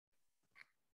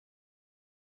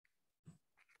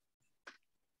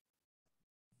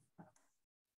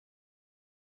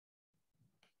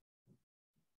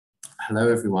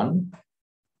Hello, everyone.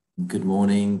 Good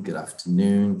morning, good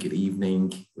afternoon, good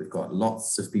evening. We've got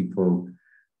lots of people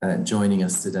joining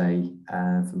us today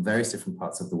from various different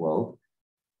parts of the world.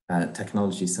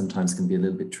 Technology sometimes can be a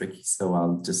little bit tricky, so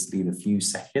I'll just leave a few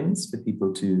seconds for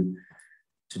people to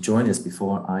join us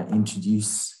before I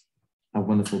introduce our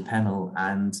wonderful panel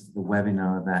and the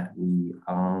webinar that we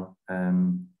are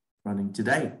running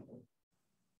today.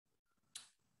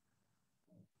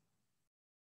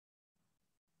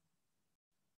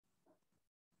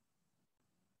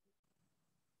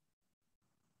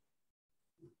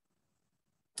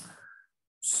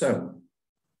 So,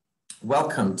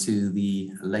 welcome to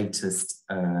the latest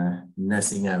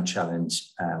Nursing Now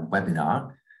Challenge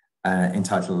webinar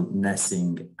entitled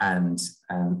Nursing and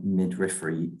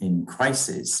Midwifery in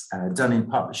Crisis, done in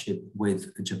partnership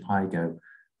with JPIGO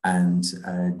and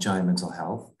Giant Mental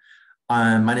Health.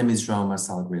 My name is João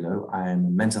Marcelo Grillo. I am a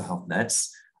mental health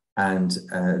nurse and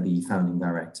the founding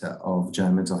director of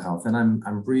Giant Mental Health, and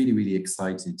I'm really, really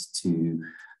excited to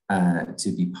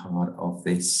be part of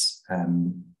this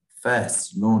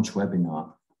first launch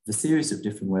webinar, the series of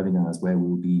different webinars where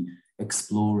we'll be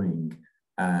exploring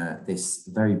this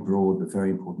very broad but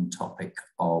very important topic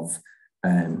of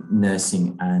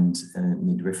nursing and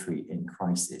midwifery in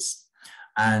crisis.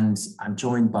 And I'm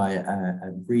joined by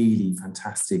a really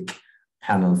fantastic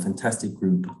panel, fantastic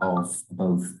group of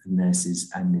both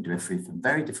nurses and midwifery from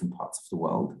very different parts of the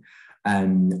world.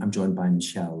 I'm joined by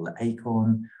Michelle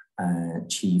Acorn,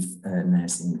 Chief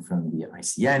Nursing from the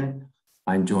ICN.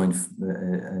 I'm joined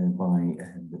by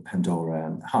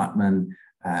Pandora Hartman,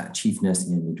 Chief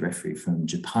Nursing and Midwifery from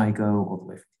JPIGO, all the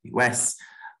way from the US.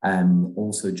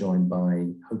 Also joined by,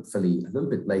 hopefully a little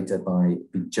bit later, by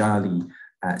Bijali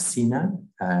Sina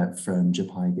from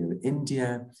JPIGO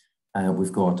India.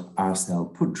 We've got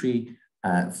Arcel Putri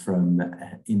from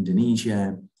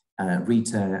Indonesia,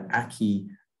 Rita Aki,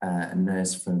 a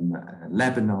nurse from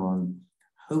Lebanon.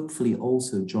 Hopefully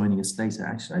also joining us later,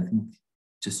 actually, I think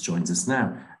just joins us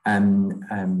now,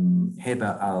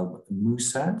 Heba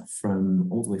Al-Musa from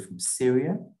all the way from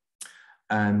Syria.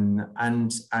 And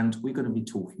we're going to be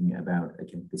talking about,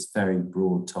 again, this very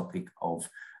broad topic of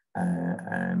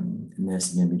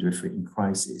nursing and midwifery in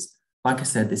crisis. Like I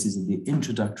said, this is the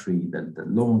introductory, the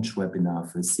launch webinar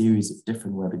for a series of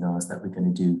different webinars that we're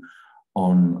going to do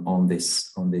on this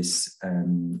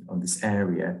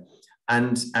area.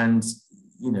 And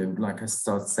you know, like I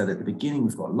said at the beginning,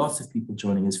 we've got lots of people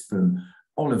joining us from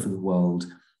all over the world.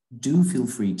 Do feel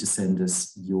free to send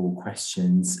us your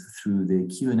questions through the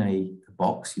Q&A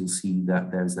box. You'll see that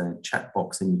there's a chat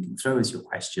box and you can throw us your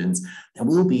questions. There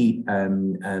will be a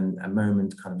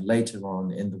moment kind of later on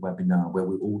in the webinar where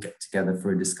we'll all get together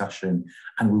for a discussion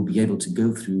and we'll be able to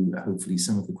go through hopefully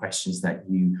some of the questions that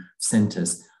you sent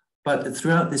us. But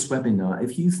throughout this webinar,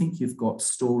 if you think you've got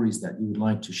stories that you would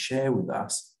like to share with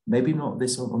us, maybe not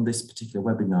on this particular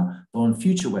webinar, but on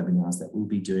future webinars that we'll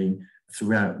be doing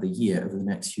throughout the year over the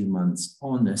next few months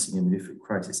on nursing and midwifery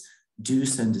crisis, do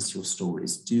send us your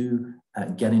stories, do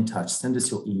get in touch, send us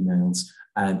your emails,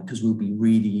 because we'll be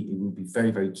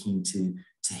very, very keen to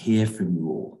hear from you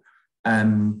all.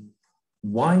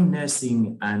 Why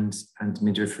nursing and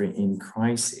midwifery in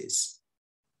crisis?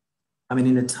 I mean,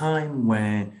 in a time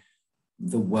where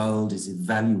the world is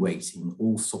evaluating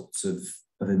all sorts of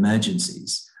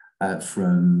emergencies,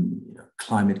 from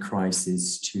climate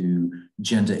crisis to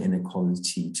gender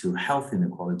inequality to health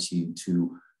inequality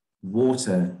to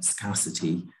water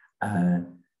scarcity,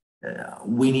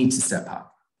 we need to step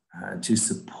up to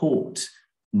support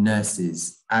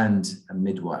nurses and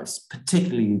midwives,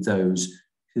 particularly those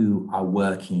who are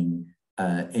working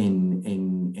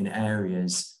in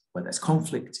areas where there's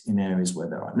conflict, in areas where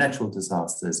there are natural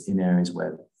disasters, in areas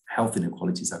where health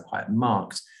inequalities are quite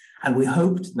marked. And we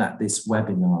hoped that this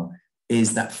webinar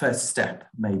is that first step,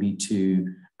 maybe to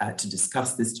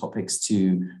discuss these topics,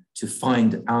 to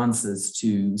find answers,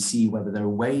 to see whether there are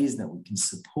ways that we can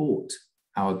support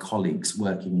our colleagues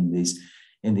working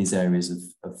in these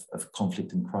areas of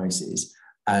conflict and crisis.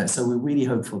 So we're really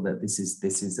hopeful that this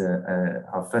is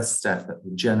our first step that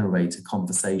will generate a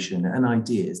conversation and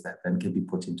ideas that then can be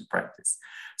put into practice.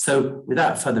 So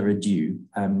without further ado,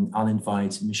 I'll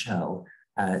invite Michelle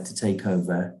to take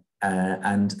over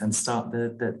and start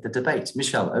the debate.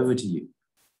 Michelle, over to you.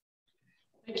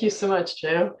 Thank you so much,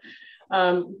 Joe.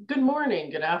 Good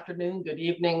morning, good afternoon, good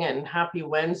evening, and happy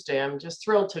Wednesday. I'm just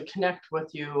thrilled to connect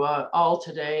with you all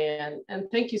today.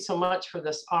 And thank you so much for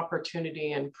this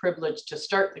opportunity and privilege to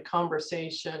start the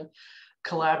conversation,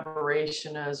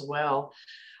 collaboration as well.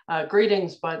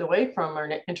 Greetings, by the way, from our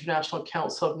International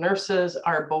Council of Nurses,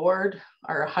 our board,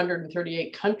 our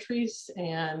 138 countries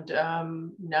and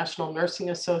national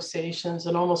nursing associations,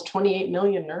 and almost 28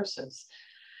 million nurses.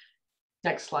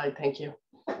 Next slide, thank you.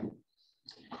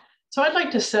 So I'd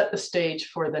like to set the stage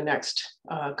for the next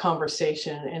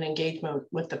conversation and engagement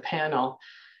with the panel.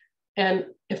 And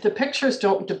if the pictures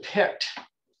don't depict,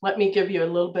 let me give you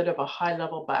a little bit of a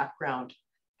high-level background.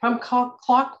 From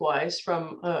clockwise,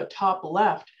 from top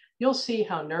left, you'll see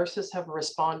how nurses have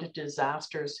responded to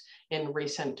disasters in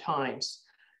recent times.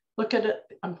 Look at it,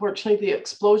 unfortunately, the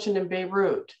explosion in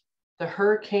Beirut, the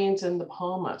hurricanes in the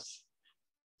Bahamas,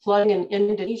 flooding in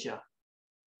Indonesia,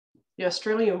 the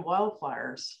Australian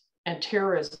wildfires, and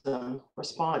terrorism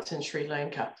response in Sri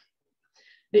Lanka.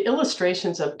 The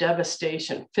illustrations of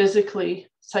devastation, physically,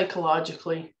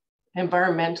 psychologically,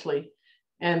 environmentally,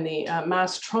 and the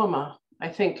mass trauma, I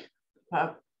think,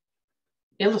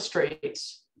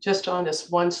 illustrates just on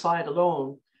this one slide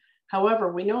alone.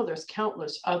 However, we know there's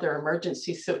countless other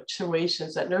emergency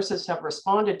situations that nurses have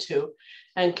responded to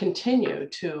and continue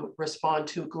to respond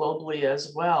to globally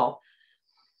as well.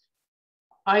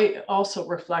 I also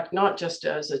reflect not just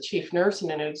as a chief nurse in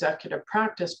an executive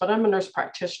practice, but I'm a nurse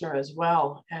practitioner as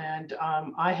well. And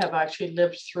I have actually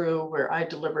lived through where I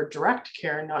delivered direct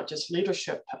care, not just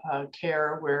leadership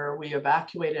care, where we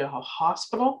evacuated a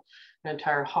hospital, an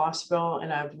entire hospital,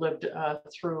 and I've lived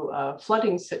through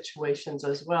flooding situations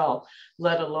as well,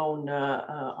 let alone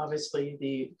obviously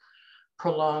the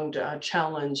prolonged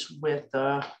challenge with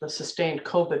the sustained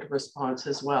COVID response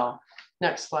as well.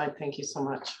 Next slide, thank you so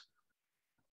much.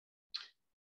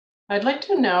 I'd like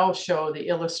to now show the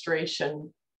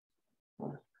illustration.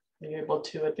 Are you able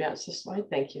to advance the slide?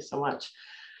 Thank you so much.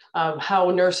 Of how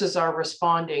nurses are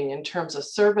responding in terms of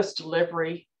service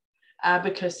delivery,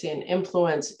 advocacy and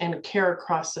influence, and care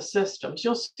across the systems.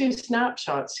 You'll see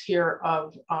snapshots here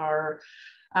of our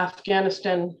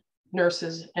Afghanistan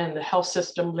nurses and the health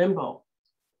system limbo.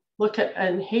 Look at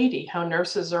in Haiti, how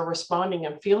nurses are responding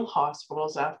in field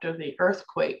hospitals after the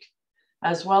earthquake,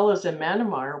 as well as in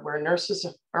Myanmar, where nurses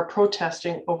are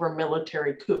protesting over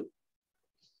military coup.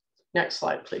 Next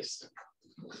slide, please.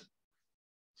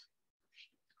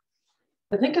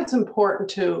 I think it's important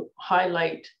to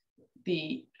highlight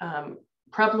the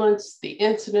prevalence, the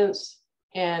incidence,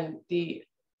 and the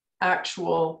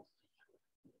actual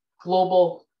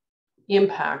global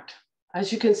impact.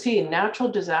 As you can see,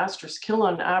 natural disasters kill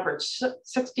on average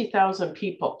 60,000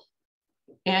 people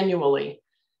annually.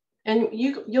 And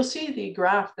you'll see the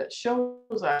graph that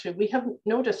shows actually we have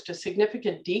noticed a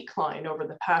significant decline over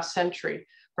the past century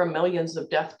from millions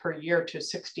of deaths per year to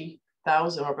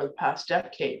 60,000 over the past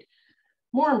decade.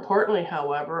 More importantly,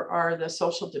 however, are the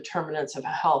social determinants of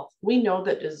health. We know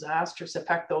that disasters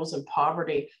affect those in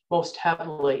poverty most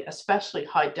heavily, especially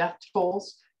high death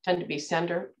tolls tend to be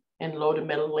centered in low to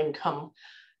middle income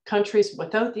countries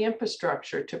without the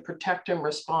infrastructure to protect and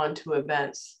respond to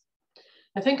events.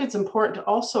 I think it's important to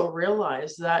also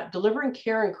realize that delivering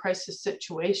care in crisis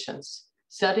situations,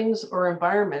 settings, or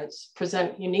environments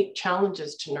present unique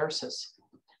challenges to nurses.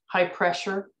 High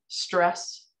pressure,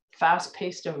 stress,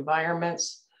 fast-paced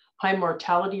environments, high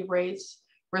mortality rates,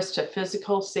 risk to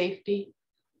physical safety,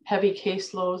 heavy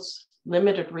caseloads,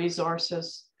 limited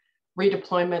resources,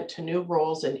 redeployment to new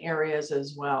roles and areas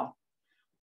as well.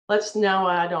 Let's now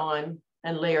add on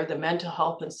and layer the mental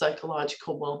health and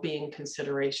psychological well-being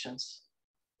considerations,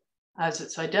 as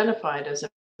it's identified as a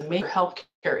major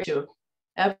healthcare issue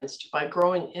evidenced by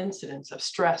growing incidents of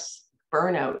stress,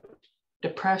 burnout,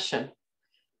 depression,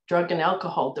 drug and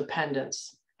alcohol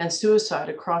dependence, and suicide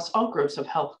across all groups of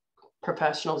health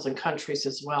professionals and countries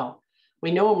as well.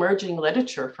 We know emerging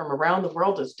literature from around the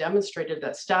world has demonstrated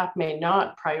that staff may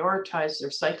not prioritize their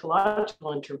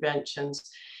psychological interventions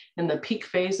in the peak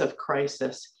phase of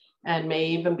crisis and may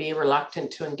even be reluctant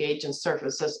to engage in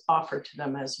services offered to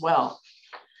them as well.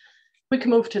 We can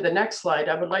move to the next slide.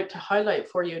 I would like to highlight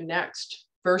for you next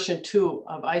version 2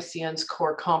 of ICN's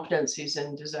core competencies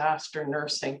in disaster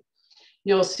nursing.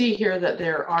 You'll see here that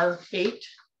there are 8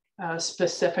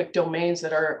 specific domains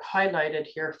that are highlighted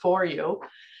here for you.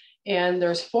 And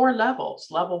there's 4 levels.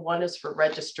 Level 1 is for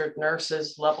registered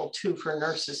nurses, level 2 for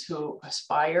nurses who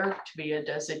aspire to be a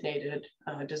designated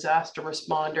disaster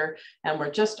responder. And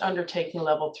we're just undertaking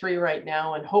level 3 right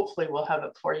now, and hopefully we'll have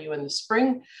it for you in the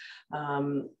spring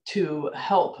to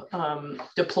help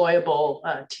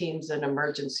deployable teams in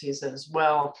emergencies as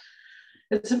well.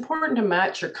 It's important to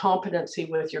match your competency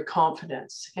with your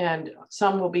confidence, and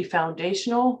some will be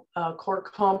foundational core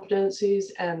competencies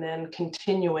and then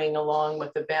continuing along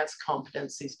with advanced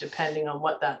competencies, depending on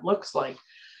what that looks like.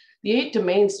 The 8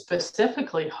 domains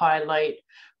specifically highlight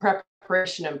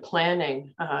preparation and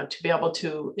planning to be able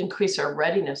to increase our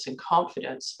readiness and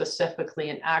confidence, specifically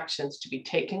in actions to be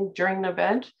taken during an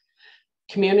event,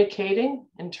 communicating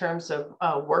in terms of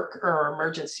work or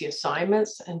emergency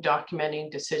assignments and documenting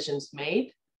decisions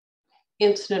made,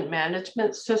 incident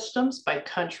management systems by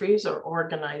countries or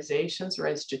organizations or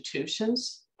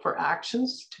institutions for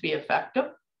actions to be effective,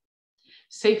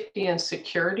 safety and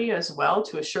security as well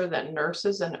to assure that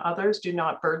nurses and others do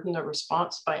not burden the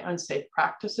response by unsafe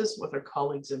practices with their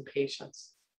colleagues and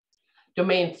patients.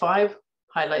 Domain 5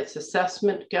 highlights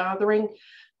assessment gathering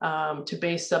to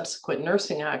base subsequent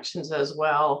nursing actions as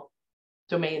well.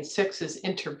 Domain 6 is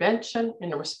intervention in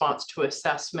response to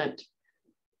assessment.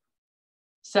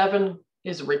 7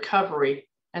 is recovery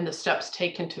and the steps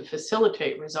taken to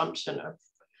facilitate resumption of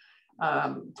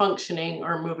functioning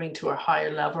or moving to a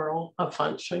higher level of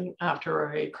functioning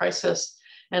after a crisis.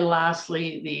 And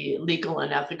lastly, the legal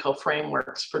and ethical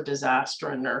frameworks for disaster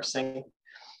and nursing.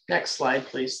 Next slide,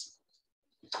 please.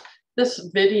 This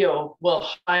video will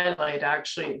highlight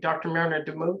actually Dr. Myrna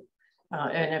Demou,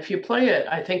 and if you play it,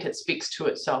 I think it speaks to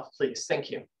itself, please.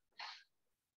 Thank you.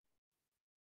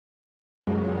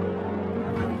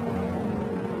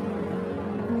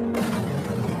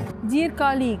 Dear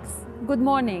colleagues, good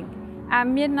morning.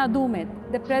 I'm Myrna Doumet,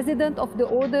 the President of the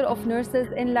Order of Nurses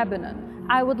in Lebanon.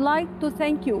 I would like to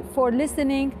thank you for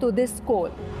listening to this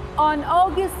call. On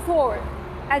August 4th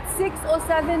at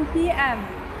 6:07 p.m.,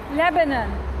 Lebanon,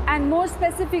 and more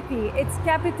specifically its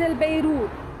capital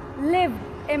Beirut, lived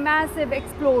a massive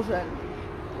explosion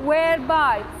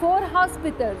whereby 4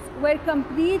 hospitals were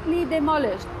completely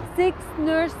demolished. 6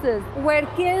 nurses were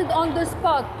killed on the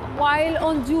spot while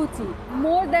on duty.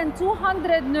 More than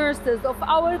 200 nurses of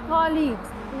our colleagues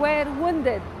were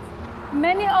wounded.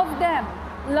 Many of them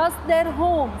lost their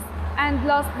homes and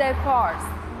lost their cars.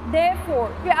 Therefore,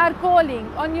 we are calling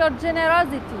on your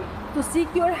generosity to seek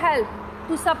your help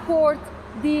to support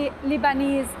the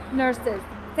Lebanese nurses.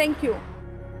 Thank you.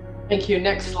 Thank you.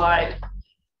 Next slide.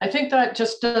 I think that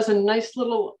just does a nice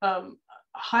little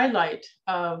highlight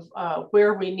of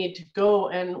where we need to go.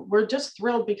 And we're just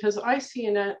thrilled because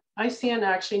ICN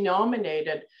actually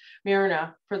nominated Myrna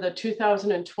for the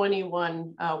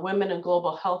 2021 Women in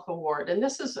Global Health Award. And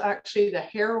this is actually the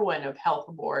Heroine of Health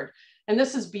Award. And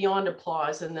this is beyond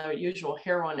applause and the usual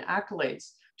heroine accolades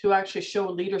to actually show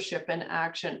leadership and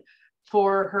action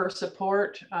for her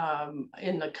support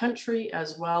in the country,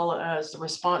 as well as the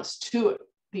response to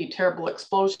the terrible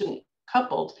explosion,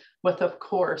 coupled with, of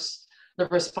course, the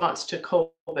response to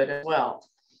COVID as well.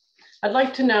 I'd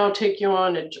like to now take you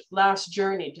on a last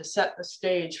journey to set the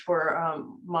stage for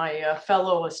my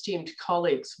fellow esteemed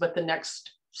colleagues with the next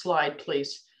slide,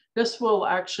 please. This will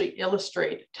actually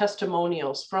illustrate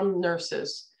testimonials from nurses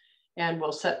and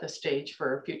will set the stage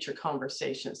for future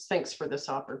conversations. Thanks for this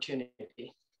opportunity.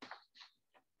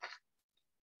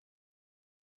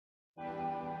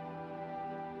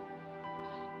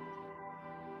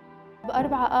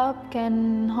 ب4 آب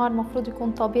كان نهار مفروض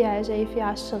يكون طبيعي جاي فيه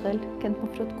على الشغل، كنت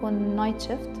مفروض كون نايت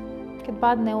شيفت، كنت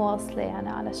بعدني واصلة يعني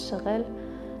على الشغل،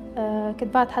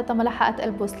 كنت بعد حتى ما لحقت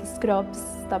ألبس السكرابس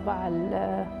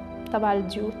تبع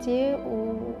الديوتي،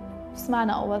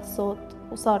 وسمعنا أول صوت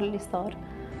وصار اللي صار.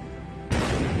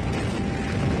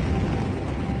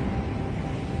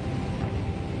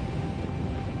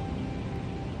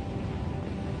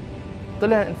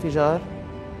 طلع انفجار،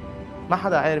 ما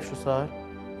حدا عارف شو صار.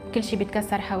 كل شيء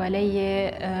بيتكسر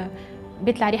حوالي،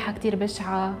 بيطلع ريحة كتير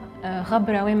بشعة،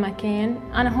 غبرة وين ما كان.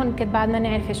 أنا هون كنت بعد ماني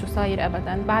عارفة شو صاير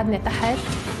أبداً، بعدني تحت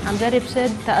عم جرب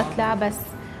شد تأطلع، بس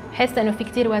حاسة إنه في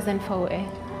كتير وزن فوقي.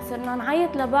 صرنا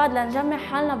نعيط لبعض لنجمع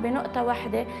حالنا بنقطة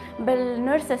واحدة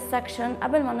بالنيرسز سكشن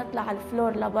قبل ما نطلع على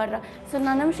الفلور لبرا.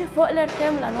 صرنا نمشي فوق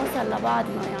الركام لنوصل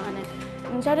لبعضنا، يعني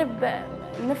نجرب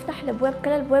نفتح الابواب، كل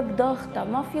الابواب ضاغطه،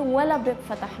 ما في ولا باب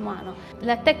فتح معنا.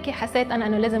 لتكي حسيت انا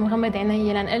انه لازم اغمض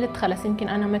عيني، لان قلت خلص يمكن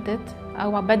انا متت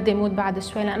او بدي موت بعد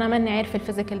شوي، لان انا ماني عارفه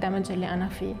الفيزيكال دامج اللي انا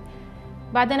فيه.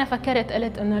 بعدين فكرت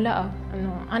قلت انه لا،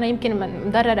 انه انا يمكن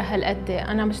مضرره هالقد،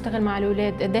 انا بشتغل مع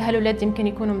الاولاد، قد ايه هالاولاد يمكن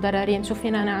يكونوا مضررين، شو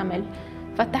فينا نعمل؟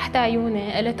 فتحت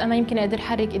عيوني قلت انا يمكن اقدر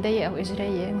احرك ايدي او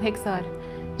اجري، وهيك صار.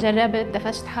 جربت،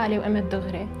 دفشت حالي وقمت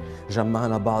دغري.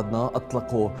 جمعنا بعضنا،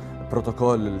 اطلقوا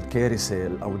بروتوكول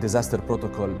الكارثه او ديزاستر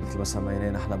بروتوكول مثل ما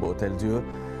سميناه نحن باوتيل ديو،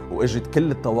 واجت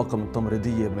كل الطواقم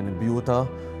التمريضيه من بيوتها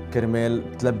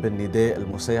كرمال تلبي النداء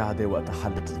المساعده وقت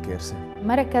حلت الكارثه.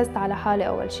 ما ركزت على حالي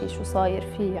اول شيء شو صاير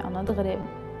في، انا دغري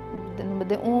انه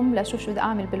بدي اقوم لاشوف شو بدي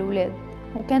اعمل بالاولاد.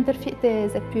 وكانت رفيقتي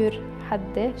زبير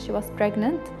حدي، شي واز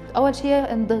بريجننت. اول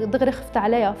شيء دغري خفت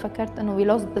عليها، فكرت انه وي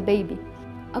لوست ذا بيبي.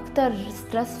 اكثر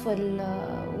ستريسفul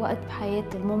وقت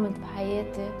بحياتي، المومنت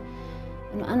بحياتي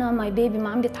انه انا ماي بيبي ما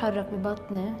عم بيتحرك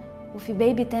ببطني وفي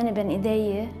بيبي تاني بين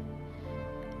ايدي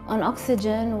on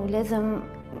oxygen، ولازم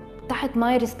تحت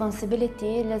ماي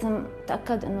ريسبونسبيلتي لازم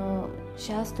اتاكد انه she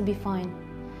has to be fine.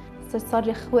 صرت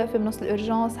صرخ واقفه بنص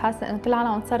الارجانس، حاسه انه كل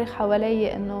العالم عم تصرخ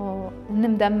حوالي انه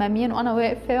هن مدممين، وانا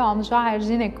واقفه وعم جعر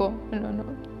جينيكو انه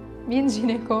مين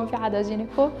جينيكو؟ في حدا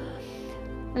جينيكو؟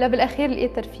 لا بالاخير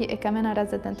لقيت رفيقي كمان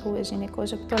ريزيدنت هو جينيكو،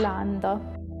 جبته لعندها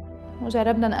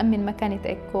وجربنا نأمن مكانة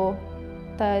ايكو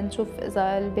نشوف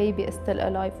اذا البيبي ستيل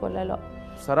الايف ولا لا.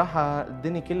 بصراحة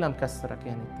الدنيا كلها مكسرة،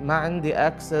 كانت ما عندي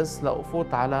اكسس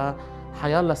لأفوت على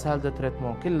حيالله سالدة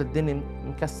تريتمون، كل الدنيا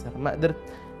مكسر، ما قدرت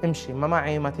امشي، ما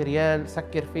معي ماتيريال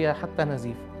سكر فيها حتى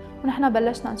نزيف. ونحن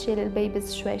بلشنا نشيل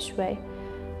البيبيز شوي شوي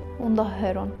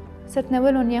ونظهرهم، صرت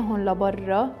ناولهم اياهم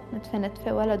لبرا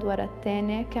نتفه ولد ورا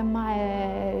الثاني.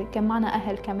 كان معنا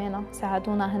اهل كمان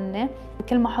ساعدونا هن،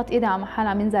 كل ما احط ايدي على محل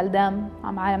عم ينزل دم،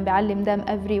 عم بيعلم دم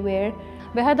everywhere.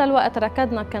 بهذا الوقت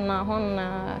ركضنا، كنا هون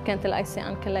كانت الاي سي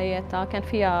ان كلياتها كان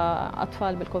فيها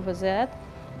اطفال بالكوفيزات،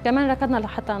 كمان ركضنا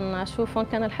لحتى نشوفهم،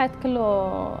 كان الحيط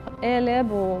كله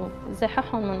قالب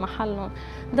وزاححهم من محلهم،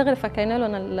 دغري فكينا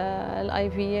لهم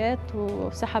الايفيات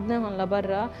وسحبناهم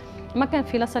لبرا، ما كان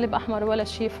في لا صليب احمر ولا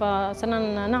شيء،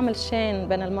 فصرنا نعمل شين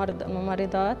بين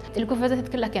الممرضات. الكوفازات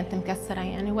كلها كانت مكسره،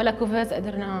 يعني ولا كوفاز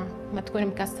قدرنا ما تكون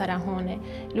مكسره هون.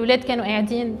 الاولاد كانوا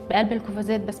قاعدين بقلب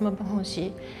الكوفازات بس ما بهون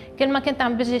شيء، كل ما كنت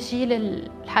عم بجي شيل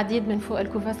الحديد من فوق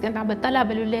الكوفاز كنت عم بطلع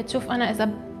بالاولاد شوف انا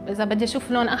اذا بدي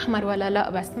اشوف لون احمر ولا لا،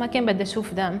 بس ما كان بدي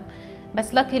اشوف دم.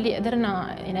 بس لك اللي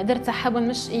قدرنا، يعني قدرت سحبهم،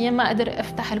 مش ايام ما قدر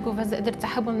افتح الكوفاز قدرت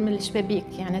سحبهم من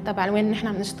الشبابيك يعني تبع وين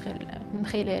نحن بنشتغل من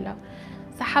خلالها،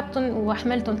 سحبتهم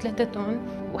وحملتهم ثلاثتهم،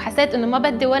 وحسيت انه ما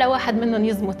بدي ولا واحد منهم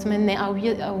يزمت مني او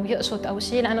يقشط او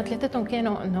شيء، لانه ثلاثتهم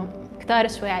كانوا انه كتار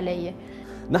شوي علي.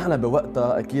 نحن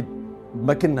بوقتها اكيد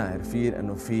ما كنا عارفين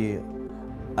انه في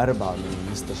 4 من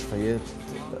مستشفيات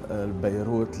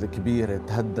بيروت الكبيره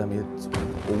تهدمت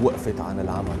ووقفت عن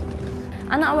العمل.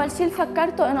 انا اول شيء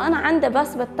فكرته انه انا عندي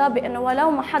بس بالطابق، انه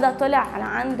ولو ما حدا طلع على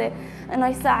عندي انه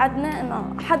يساعدني، انه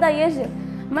حدا يجي.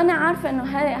 ماني عارفه انه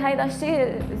هيدا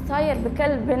الشيء صاير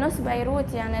بنص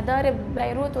بيروت، يعني ضارب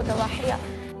بيروت وضواحيها.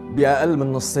 باقل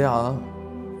من نص ساعه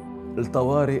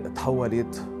الطوارئ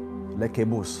تحولت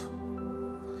لكابوس،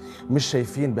 مش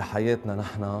شايفين بحياتنا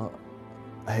نحن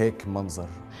هيك منظر.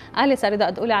 قال لي صار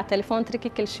بدي تقولي على التليفون اتركي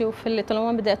كل شيء وفلي، طول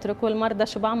ما بدي اتركوا المرضى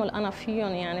شو بعمل انا فيهم،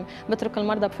 يعني بترك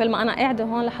المرضى بفيلم، انا قاعده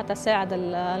هون لحتى اساعد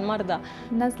المرضى.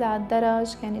 النزله على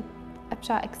الدرج كانت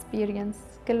ابشع اكسبيرينس،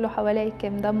 كله حواليك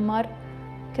مدمر،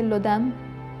 كله دم،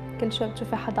 كل شوي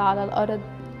بتشوفي حدا على الارض.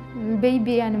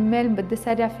 البيبي يعني مال بدي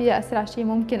سرع فيها اسرع شيء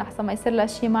ممكن احسن ما يصير لها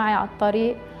شيء معي على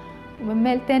الطريق،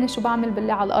 ومال تاني شو بعمل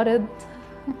باللي على الارض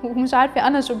ومش عارفه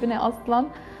انا شو بني اصلا،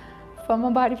 فما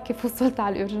بعرف كيف وصلت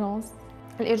على الارجانس.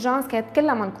 الارجانس كانت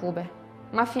كلها منكوبه،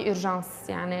 ما في ارجانس،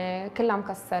 يعني كلها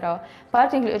مكسره.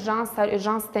 باركينج الارجانس صار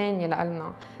ارجانس ثاني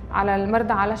لنا، على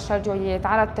المرضى، على الشرجويات،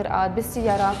 على الطرقات،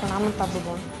 بالسيارات عم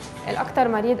نطببهم. الاكثر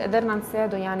مريض قدرنا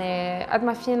نساعده، يعني قد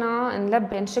ما فينا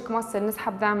نلبي، نشك مصل،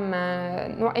 نسحب دم،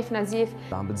 نوقف نزيف.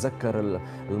 عم بتذكر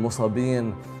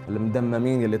المصابين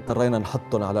المدممين اللي اضطرينا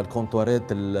نحطهم على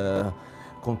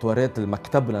كونتوارات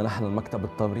المكتبنا، نحن المكتب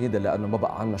التمريضي، لانه ما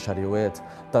بقى عندنا شريوات،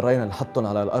 اضطرينا نحطهم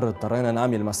على الارض، اضطرينا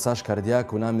نعمل مساج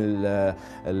كاردياك ونعمل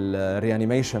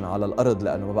الريانيميشن على الارض،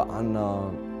 لانه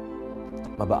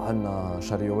ما بقى عندنا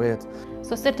شريوات.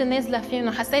 صرت نازله فيه،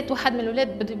 انه حسيت واحد من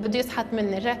الاولاد بده يسحط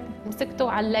مني، رجعت مسكته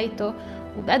وعليته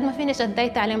وقد ما فيني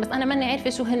شديت عليهم، بس انا ماني عارفه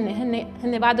شو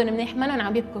هن بعدهم منيح، منهم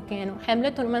عم يبكوا، كانوا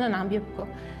حملتهم منهم عم يبكوا.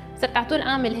 صرت على طول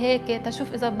اعمل هيك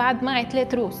تشوف اذا بعد معي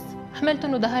 3 روس،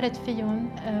 حملتهم وظهرت فيهم،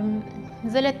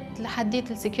 نزلت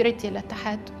لحديت السكيورتي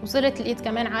لتحت، وصلت لقيت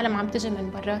كمان عالم عم تجي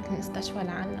من برات المستشفى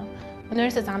لعنا،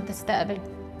 ونيرسز عم تستقبل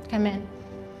كمان،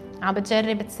 عم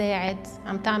بتجرب تساعد،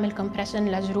 عم تعمل كومبريشن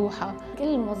لجروحها. كل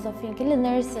الموظفين، كل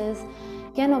النيرسز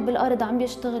كانوا بالارض عم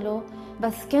بيشتغلوا،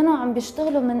 بس كانوا عم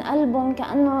بيشتغلوا من قلبهم،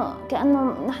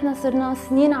 كانه نحن صرنا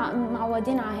سنين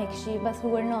معودين على هيك شيء، بس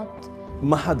هو نوت.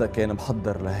 ما حدا كان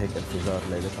محضر لهيك انفجار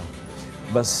ليلتها،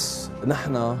 بس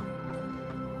نحن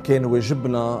كان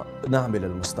واجبنا نعمل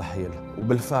المستحيل،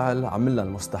 وبالفعل عملنا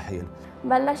المستحيل.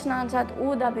 بلشنا عن جد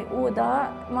اوضه باوضه،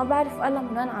 ما بعرف الله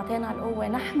من وين اعطينا القوه،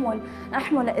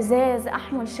 نحمل ازاز،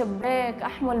 احمل شباك،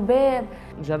 احمل باب.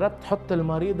 جربت حط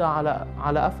المريضه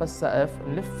على قفا السقف،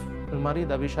 نلف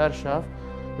المريضه بشرشف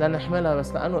لنحملها،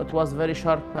 بس لانه ات واز فيري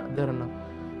شارب ما قدرنا.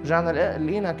 رجعنا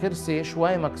لقينا كرسي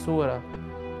شوي مكسوره،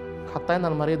 حطينا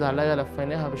المريضه عليها،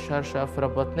 لفيناها بالشرشف،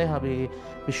 ربطناها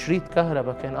بشريط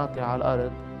كهرباء كان قاطع على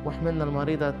الارض، وحملنا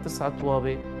المريضه 9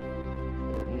 طوابق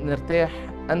نرتاح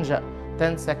انجأ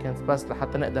 10 seconds بس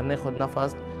لحتى نقدر ناخد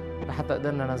نفس، لحتى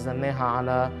قدرنا نزلناها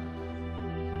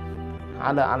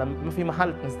على ما في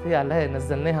محل تنزليها عليه،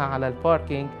 نزلناها على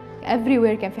الباركينج.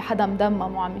 everywhere كان في حدا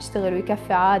مدمم وعم يشتغل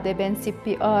ويكفي عادة بين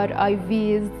CPR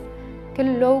IVs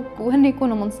كله وهن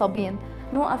يكونوا منصابين.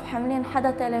 نوقف حاملين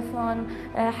حدا تليفون،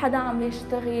 حدا عم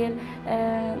يشتغل.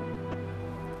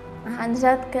 عن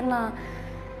جد كنا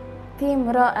تيم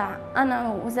رائع.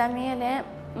 أنا وزميلي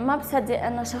ما بصدق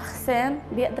إنه شخصين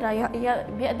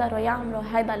بيقدروا يعملوا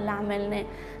هيدا اللي عملناه.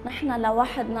 نحن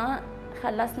لوحدنا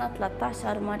خلصنا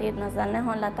 13 مريض،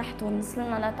 نزلناهم لتحت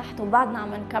ونزلنا لتحت وبعدنا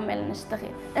عم نكمل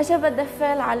نشتغل. اجى بدي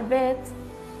فل على البيت،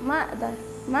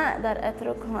 ما اقدر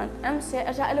اتركهم امشي.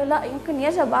 اجى قالوا لا يمكن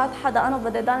يجي بعد حدا، انا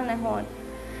بدي ضلني هون،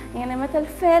 يعني مثل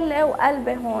فله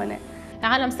وقلبي هون.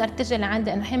 العالم صارت تجي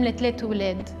لعندي انه حملت 3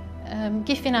 اولاد،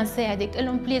 كيف فينا نساعدك؟ تقول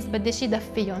لهم بليز بدي شي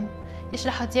دفيهم،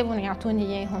 يشرحوا تيابهم ويعطوني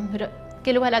اياهم،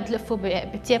 كل ولد لفوا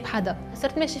بتياب حدا.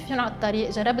 صرت ماشي فيهم على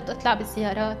الطريق، جربت اطلع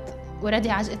بالسيارات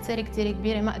وردي عجقة سير كتير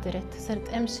كبيرة ما قدرت، صرت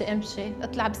امشي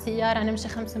اطلع بالسيارة نمشي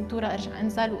 5 متورة ارجع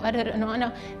انزل، وقرر انه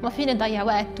انا ما فيني ضيع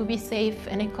وقت تو بي سيف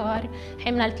اني كار.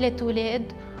 حملة 3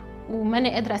 اولاد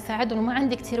وماني قادرة اساعدهم وما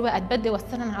عندي كتير وقت، بدي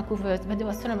اوصلهم على كوفرز، بدي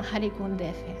اوصلهم محل يكون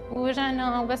دافئ.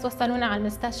 ورجعنا وبس وصلونا على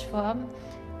المستشفى،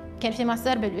 كان في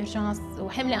مسار بالإرجانس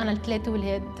وحملة أنا 3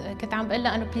 أولاد. كنت عم بقول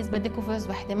لها أنا بليز بدي كوفرز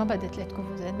وحدة، ما بدي 3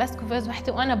 كوفرزات، بس كوفرز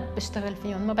وحدة وأنا بشتغل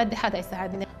فيهم، ما بدي حدا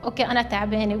يساعدني. أوكي أنا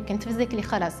تعبانة وكنت فيزيكلي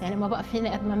خلص، يعني ما بقى فيني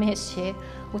قد ما ماشية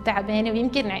وتعبانة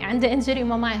ويمكن عندي انجري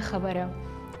وما معي خبرها.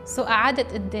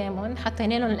 قعدت قدامهم،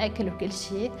 حطينا لهم الاكل وكل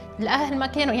شيء. الاهل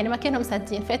ما كانوا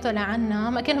مصدقين، فاتوا لعنا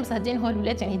ما كانوا مصدقين هول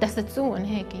الاولاد، يعني دستوهم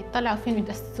هيك يطلعوا فيهم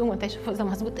يدستوهم تيشوفوا اذا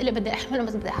مزبوط. قلي بدي احملهم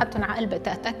بس بدي احطهم على قلبي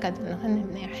تاكد انه هن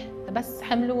منيح، بس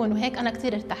حملوهم وهيك انا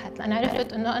كثير ارتحت، لان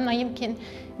عرفت انه انا يمكن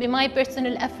بماي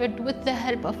بيرسونال افورت وذ ذا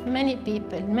هيلب اوف ماني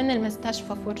بيبل من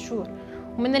المستشفى فور شور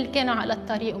ومن اللي كانوا على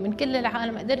الطريق ومن كل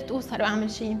العالم، قدرت اوصل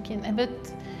واعمل شيء يمكن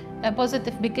قبت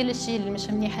بوزيتيف بكل الشيء اللي مش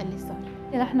منيح اللي صار.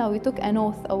 نحن وي توك ا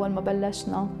نوث اول ما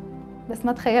بلشنا، بس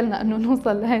ما تخيلنا انه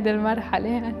نوصل لهيدي المرحله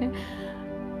يعني،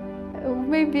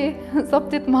 وميبي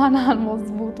زبطت معنا على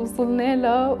المضبوط، وصلنا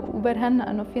لها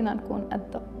وبرهنا انه فينا نكون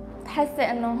قدها. تحسي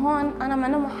انه هون انا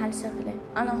مانو محل شغلي،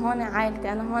 انا هون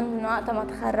عائلتي، انا هون من وقت ما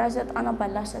تخرجت انا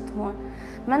بلشت هون،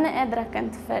 ماني قادره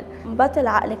كنت فل. بطل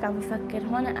عقلك عم يفكر،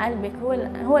 هون قلبك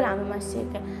هو اللي عم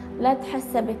يمشيك. لا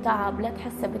تحسي بتعب، لا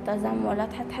تحسي بتذمر، لا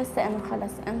تحسي انه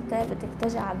خلص انت بدك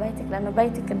ترجعي على بيتك لانه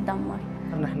بيتك تدمر.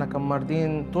 نحن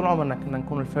كممرضين طول عمرنا كنا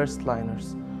نكون الفيرست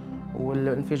لاينرز،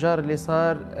 والانفجار اللي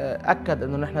صار اكد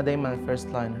انه نحن دائما الفيرست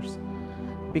لاينرز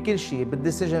بكل شيء،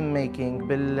 بالديسيجن ميكينج،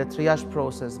 بالترياج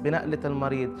بروسيس، بنقله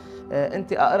المريض.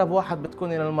 انت اقرب واحد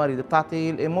بتكوني للمريض،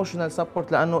 بتعطيه الايموشنال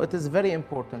سبورت لانه ات از فيري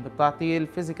امبورتنت، بتعطيه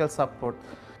الفيزيكال سبورت.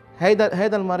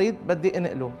 هيدا المريض بدي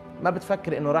انقله، ما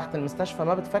بتفكري انه راحت المستشفى،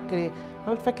 ما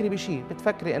بتفكري بشيء،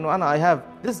 بتفكري انه انا I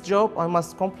have this job I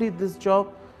must complete this job،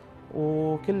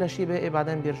 وكل شيء باقي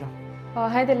بعدين بيرجع.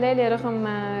 هيدي الليلة رغم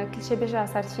كل شيء بيرجع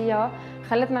صار فيها،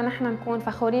 خلتنا نحن نكون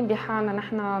فخورين بحالنا،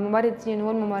 نحن الممرضين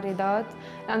والممرضات،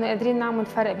 لأنه قادرين نعمل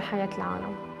فرق بحياة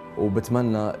العالم.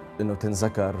 وبتمنى إنه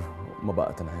تنذكر وما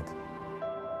بقى تنعاد.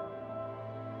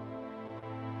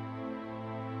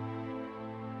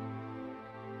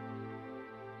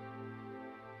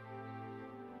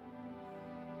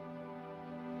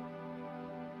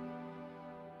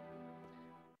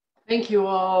 Thank you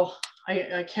all.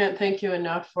 I can't thank you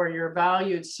enough for your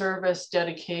valued service,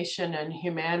 dedication, and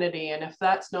humanity. And if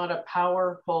that's not a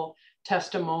powerful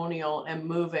testimonial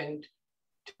and moving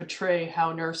to portray how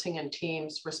nursing and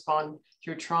teams respond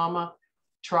through trauma,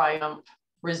 triumph,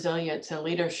 resilience, and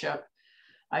leadership,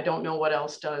 I don't know what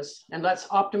else does. And let's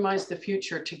optimize the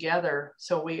future together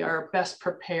so we are best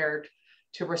prepared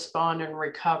to respond and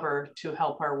recover to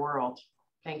help our world.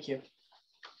 Thank you.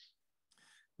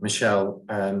 Michelle,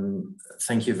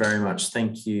 thank you very much.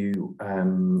 Thank you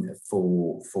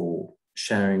for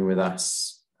sharing with us,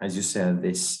 as you said,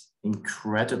 this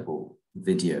incredible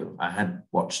video. I had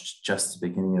watched just the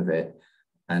beginning of it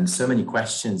and so many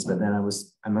questions, but then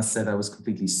I must say I was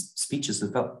completely speechless.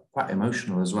 It felt quite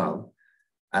emotional as well.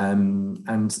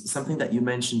 And something that you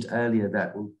mentioned earlier that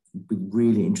will be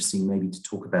really interesting maybe to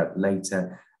talk about later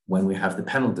when we have the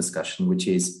panel discussion, which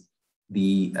is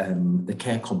the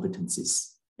care competencies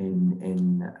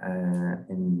in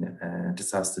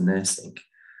disaster nursing,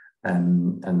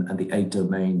 and the 8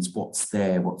 domains, what's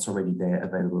there, what's already there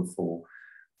available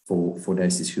for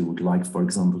nurses who would like, for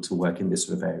example, to work in this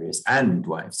sort of areas, and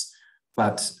midwives.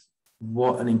 But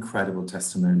what an incredible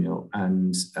testimonial,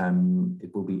 and it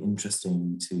will be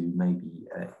interesting to maybe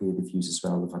hear the views as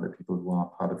well of other people who are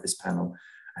part of this panel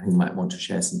and who might want to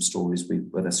share some stories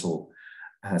with us all.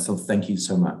 So thank you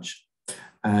so much.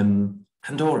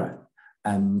 Pandora,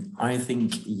 I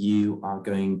think you are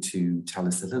going to tell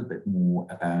us a little bit more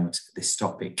about this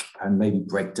topic and maybe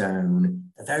break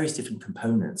down the various different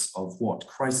components of what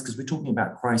crisis, because we're talking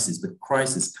about crisis, but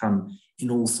crises come in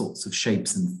all sorts of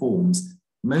shapes and forms,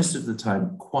 most of the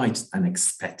time quite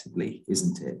unexpectedly,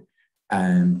 isn't it?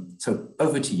 So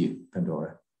over to you,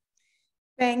 Pandora.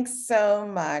 Thanks so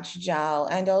much, Jal,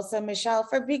 and also Michelle,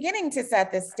 for beginning to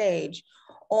set the stage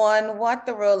on what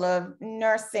the role of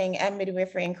nursing and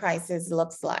midwifery in crisis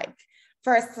looks like.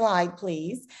 First slide,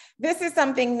 please. This is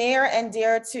something near and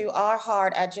dear to our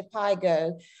heart at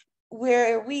JPIGO,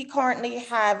 where we currently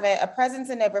have a presence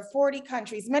in over 40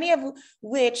 countries, many of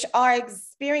which are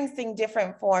experiencing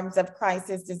different forms of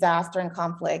crisis, disaster, and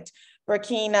conflict.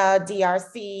 Burkina,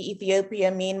 DRC,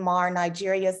 Ethiopia, Myanmar,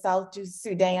 Nigeria, South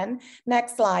Sudan.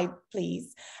 Next slide,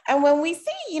 please. And when we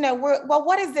see,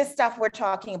 what is this stuff we're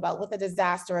talking about with a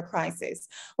disaster or crisis?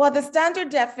 Well, the standard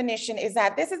definition is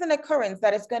that this is an occurrence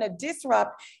that is going to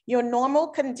disrupt your normal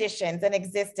conditions and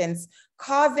existence,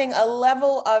 causing a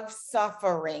level of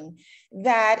suffering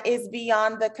that is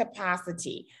beyond the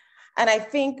capacity. And I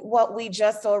think what we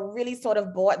just saw really sort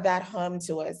of brought that home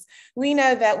to us. We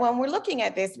know that when we're looking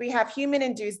at this, we have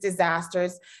human-induced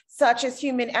disasters such as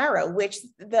human error, which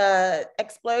the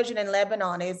explosion in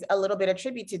Lebanon is a little bit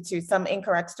attributed to, some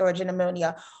incorrect storage in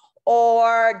ammonia,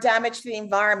 or damage to the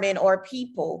environment or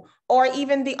people, or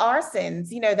even the arsons,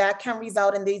 that can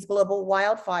result in these global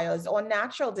wildfires or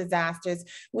natural disasters,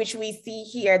 which we see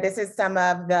here. This is some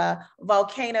of the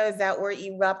volcanoes that were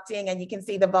erupting, and you can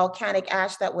see the volcanic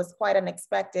ash that was quite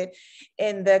unexpected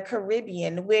in the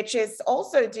Caribbean, which is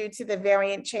also due to the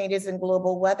variant changes in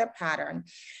global weather pattern.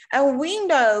 And we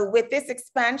know with this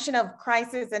expansion of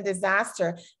crisis and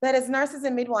disaster that as nurses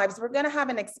and midwives, we're going to have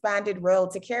an expanded role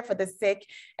to care for the sick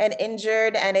and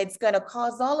injured, and it's going to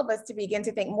cause all of us to begin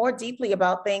to think more deeply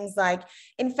about things like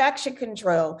infection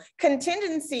control,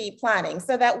 contingency planning,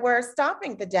 so that we're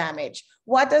stopping the damage.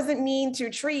 What does it mean to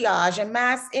triage and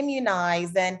mass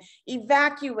immunize and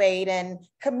evacuate and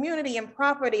community and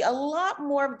property? A lot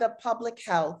more of the public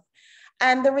health.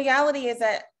 And the reality is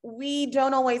that we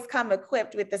don't always come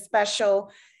equipped with the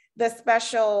special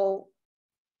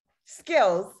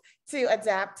skills to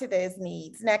adapt to those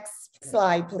needs. Next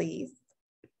slide, please.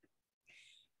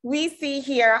 We see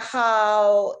here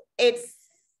how it's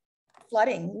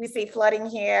flooding. We see flooding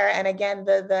here. And again,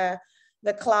 the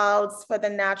clouds for the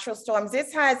natural storms.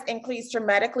 This has increased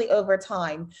dramatically over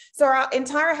time. So our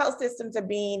entire health systems are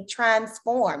being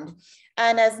transformed.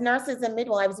 And as nurses and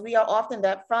midwives, we are often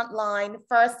that frontline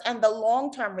first and the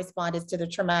long-term responders to the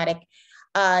traumatic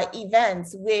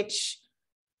events, which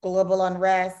global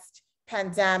unrest,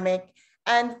 pandemic,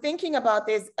 and thinking about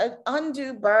this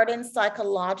undue burden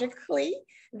psychologically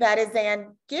that is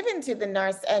then given to the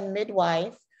nurse and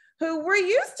midwife, who were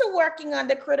used to working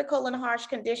under critical and harsh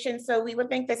conditions. So we would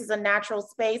think this is a natural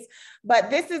space, but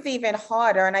this is even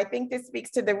harder. And I think this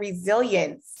speaks to the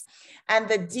resilience and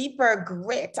the deeper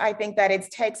grit, I think, that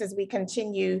it takes as we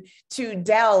continue to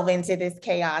delve into this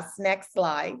chaos. Next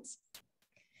slide.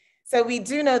 So we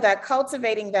do know that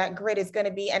cultivating that grit is going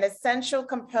to be an essential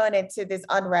component to this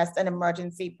unrest and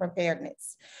emergency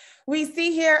preparedness. We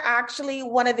see here actually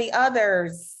one of the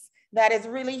others that is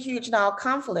really huge now,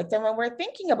 conflict. And when we're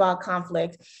thinking about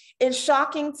conflict, it's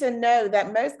shocking to know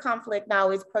that most conflict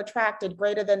now is protracted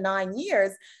greater than 9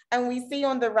 years. And we see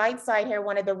on the right side here,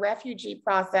 one of the refugee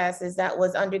processes that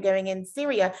was undergoing in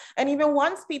Syria. And even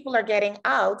once people are getting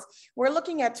out, we're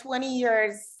looking at 20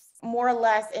 years, more or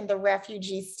less, in the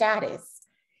refugee status.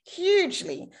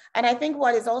 Hugely. And I think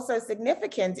what is also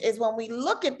significant is when we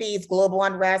look at these global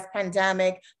unrest,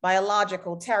 pandemic,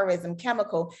 biological, terrorism,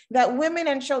 chemical, that women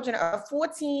and children are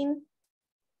 14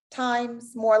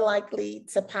 times more likely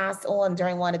to pass on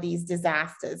during one of these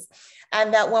disasters.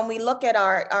 And that when we look at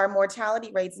our mortality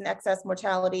rates and excess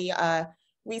mortality,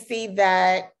 we see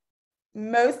that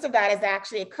most of that is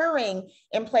actually occurring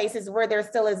in places where there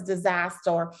still is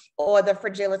disaster or the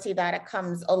fragility that it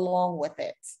comes along with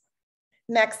it.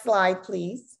 Next slide,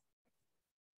 please.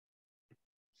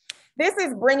 This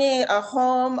is bringing it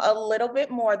home a little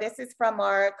bit more. This is from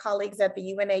our colleagues at the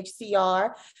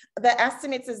UNHCR. The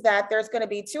estimates is that there's going to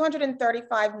be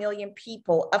 235 million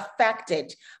people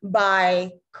affected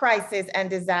by crisis and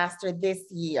disaster this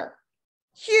year.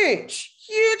 Huge,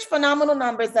 huge, phenomenal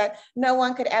numbers that no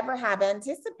one could ever have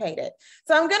anticipated.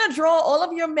 So I'm going to draw all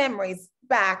of your memories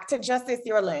back to just this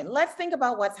year alone. Let's think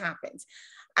about what's happened.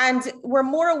 And we're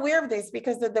more aware of this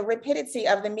because of the rapidity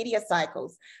of the media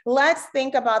cycles. Let's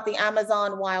think about the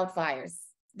Amazon wildfires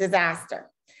disaster.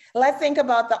 Let's think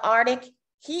about the Arctic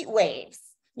heat waves.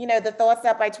 You know, the thoughts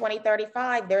that by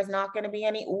 2035, there's not going to be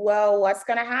any, well, what's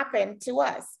going to happen to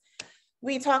us?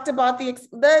 We talked about the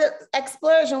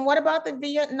explosion. What about the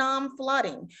Vietnam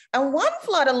flooding? And one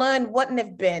flood alone wouldn't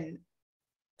have been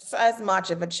as much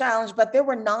of a challenge, but there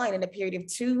were 9 in a period of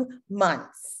 2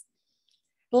 months.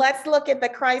 Let's look at the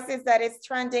crisis that is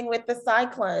trending with the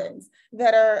cyclones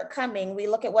that are coming. We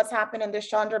look at what's happened in the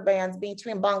Chandra-bands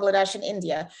between Bangladesh and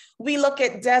India. We look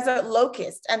at desert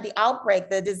locust and the outbreak,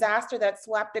 the disaster that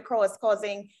swept across,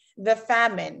 causing the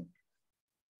famine.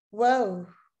 Whoa.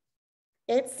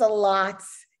 It's a lot.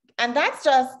 And that's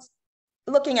just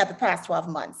looking at the past 12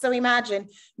 months. So imagine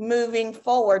moving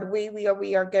forward,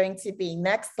 we are going to be.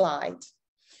 Next slide.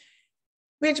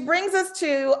 Which brings us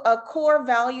to a core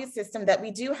value system that we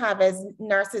do have as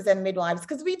nurses and midwives,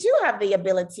 because we do have the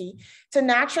ability to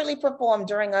naturally perform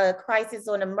during a crisis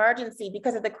or an emergency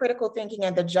because of the critical thinking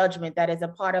and the judgment that is a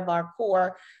part of our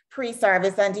core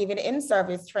pre-service and even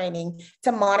in-service training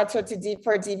to monitor,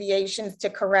 for deviations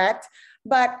to correct.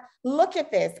 But look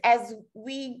at this, as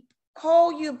we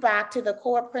call you back to the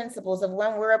core principles of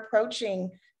when we're approaching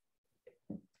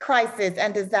crisis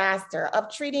and disaster,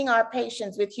 of treating our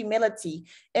patients with humility,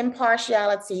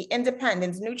 impartiality,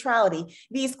 independence, neutrality,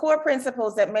 these core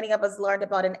principles that many of us learned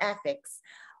about in ethics.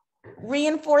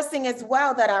 Reinforcing as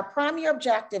well that our primary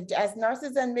objective as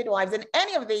nurses and midwives in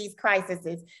any of these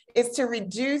crises is to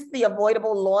reduce the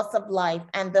avoidable loss of life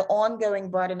and the ongoing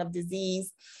burden of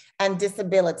disease and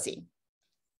disability.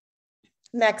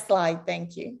 Next slide,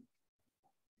 thank you.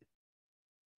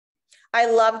 I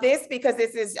love this because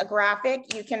this is a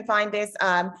graphic. You can find this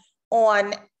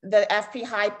on the FP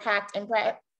High Pact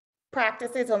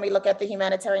practices when we look at the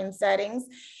humanitarian settings.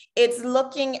 It's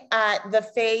looking at the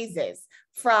phases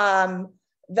from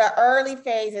the early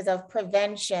phases of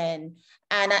prevention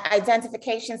and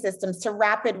identification systems to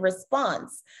rapid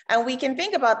response. And we can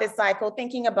think about this cycle,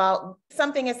 thinking about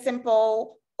something as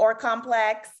simple or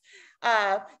complex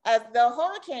as the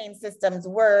hurricane systems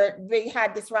they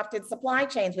had disrupted supply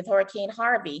chains with Hurricane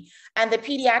Harvey, and the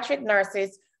pediatric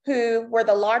nurses, who were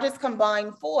the largest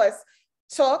combined force,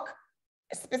 took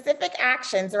specific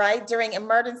actions, right, during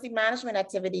emergency management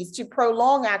activities to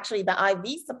prolong actually the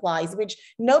IV supplies, which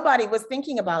nobody was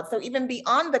thinking about. So even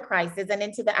beyond the crisis and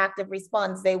into the active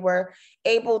response, they were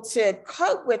able to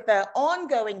cope with the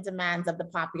ongoing demands of the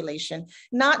population,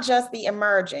 not just the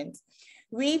emergent.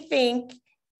 We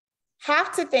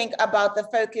have to think about the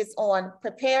focus on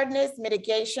preparedness,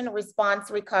 mitigation,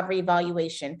 response, recovery,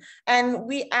 evaluation. And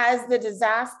we, as the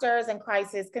disasters and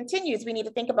crisis continues, we need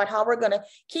to think about how we're going to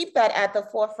keep that at the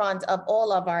forefront of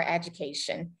all of our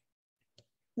education.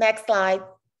 Next slide.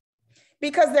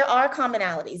 Because there are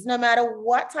commonalities, no matter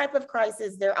what type of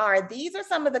crisis there are, these are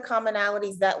some of the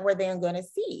commonalities that we're then going to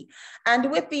see. And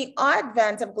with the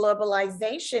advent of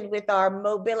globalization, with our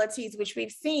mobilities, which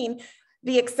we've seen,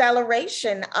 the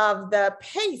acceleration of the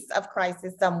pace of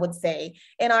crisis, some would say,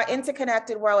 in our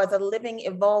interconnected world as a living,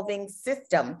 evolving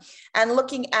system, and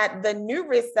looking at the new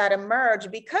risks that emerge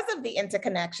because of the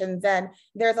interconnections. And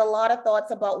there's a lot of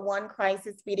thoughts about one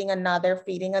crisis feeding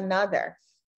another.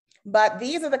 But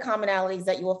these are the commonalities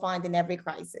that you will find in every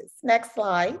crisis. Next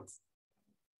slide.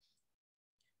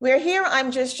 We're here,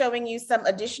 I'm just showing you some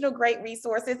additional great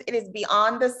resources. It is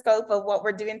beyond the scope of what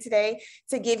we're doing today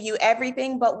to give you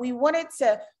everything, but we wanted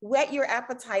to whet your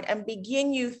appetite and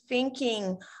begin you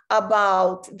thinking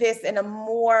about this in a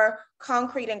more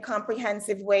concrete and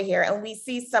comprehensive way here. And we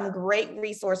see some great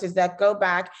resources that go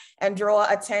back and draw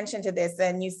attention to this.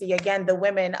 And you see, again, the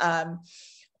women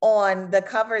on the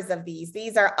covers of these.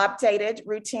 These are updated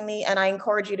routinely, and I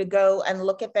encourage you to go and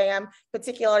look at them,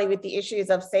 particularly with the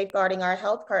issues of safeguarding our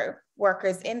healthcare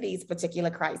workers in these particular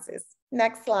crises.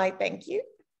 Next slide, thank you.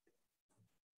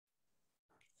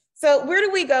 So where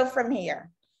do we go from here?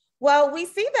 Well, we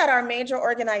see that our major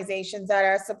organizations that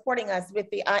are supporting us with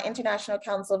the International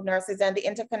Council of Nurses and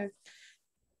the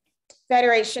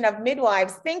Federation of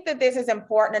Midwives think that this is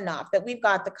important enough, that we've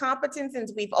got the competence, and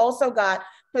we've also got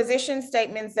position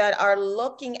statements that are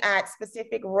looking at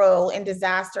specific role in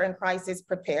disaster and crisis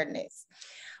preparedness.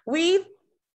 We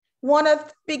want to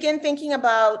begin thinking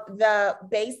about the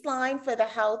baseline for the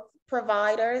health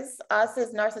providers, us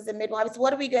as nurses and midwives.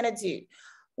 What are we going to do?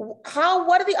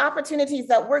 What are the opportunities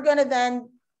that we're going to then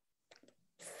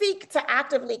seek to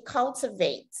actively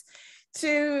cultivate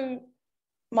to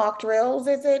mock drills?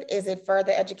 Is it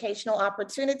further educational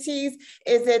opportunities?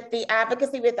 Is it the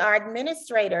advocacy with our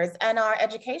administrators and our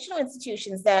educational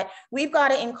institutions that we've got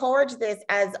to encourage this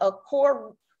as a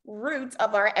core root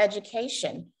of our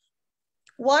education?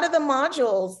 What are the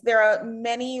modules? There are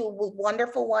many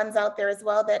wonderful ones out there as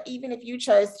well that even if you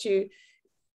chose to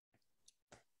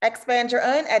expand your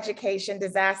own education,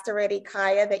 disaster ready,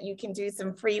 Kaya, that you can do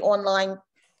some free online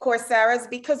Coursera's,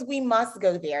 because we must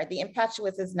go there. The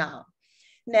impetuous is now.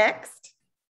 Next,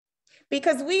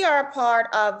 because we are a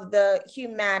part of the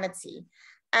humanity,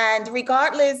 and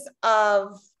regardless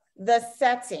of the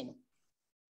setting,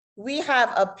 we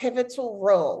have a pivotal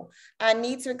role and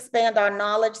need to expand our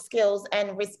knowledge, skills,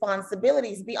 and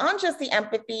responsibilities beyond just the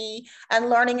empathy and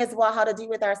learning as well how to deal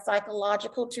with our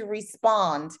psychological to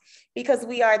respond, because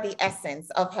we are the essence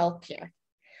of healthcare.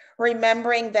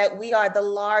 Remembering that we are the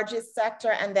largest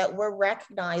sector and that we're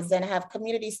recognized and have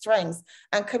community strengths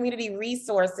and community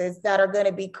resources that are going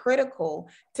to be critical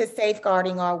to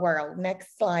safeguarding our world.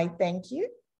 Next slide, thank you.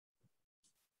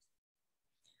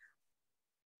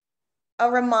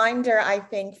 A reminder, I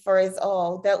think, for us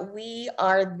all that we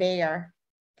are there,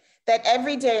 that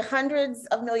every day hundreds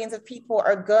of millions of people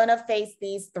are gonna face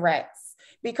these threats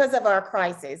because of our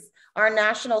crisis, our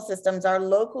national systems, our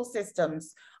local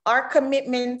systems. Our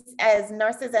commitments as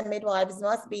nurses and midwives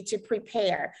must be to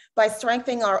prepare by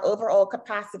strengthening our overall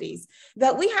capacities,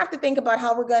 that we have to think about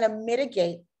how we're going to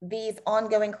mitigate these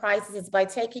ongoing crises by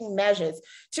taking measures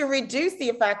to reduce the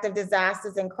effect of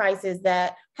disasters and crises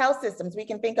that health systems. We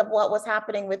can think of what was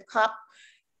happening with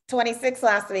COP26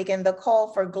 last week and the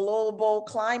call for global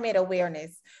climate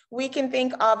awareness. We can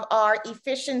think of our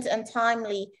efficient and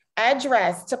timely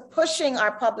address to pushing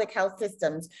our public health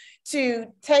systems to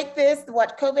take this,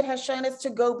 what COVID has shown us, to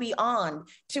go beyond,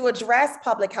 to address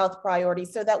public health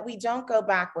priorities so that we don't go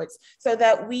backwards, so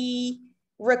that we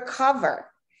recover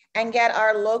and get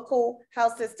our local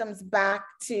health systems back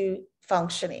to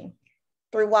functioning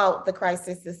throughout the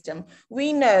crisis system.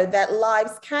 We know that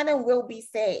lives can and will be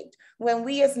saved when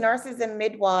we as nurses and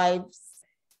midwives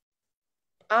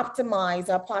optimize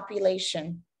our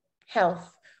population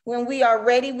health, when we are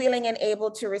ready, willing, and able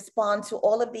to respond to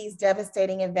all of these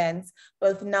devastating events,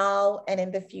 both now and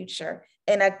in the future,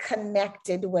 in a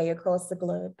connected way across the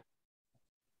globe.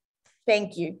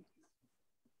 Thank you.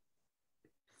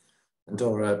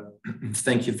 Dora,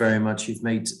 thank you very much. You've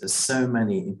made so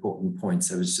many important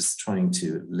points. I was just trying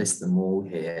to list them all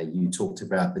here. You talked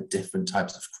about the different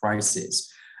types of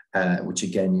crisis, which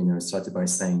again, you know, started by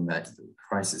saying that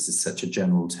crisis is such a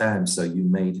general term. So you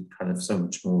made it kind of so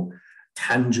much more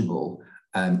tangible.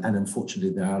 And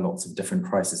unfortunately, there are lots of different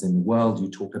crises in the world. You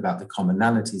talk about the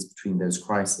commonalities between those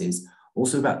crises,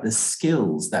 also about the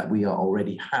skills that we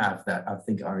already have that I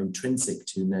think are intrinsic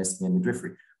to nursing and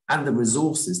midwifery, and the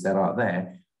resources that are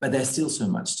there, but there's still so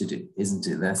much to do, isn't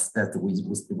it?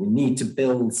 We need to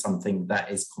build something that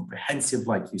is comprehensive,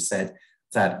 like you said,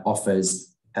 that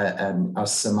offers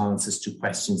us some answers to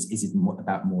questions. Is it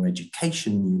about more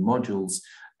education, new modules,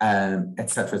 et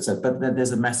cetera, et cetera? But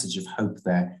there's a message of hope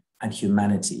there and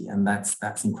humanity, and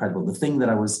that's incredible. The thing that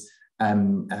I was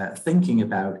thinking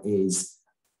about is,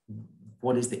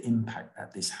 what is the impact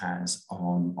that this has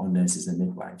on nurses and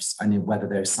midwives? And whether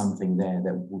there's something there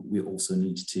that we also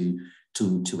need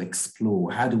to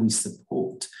explore. How do we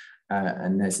support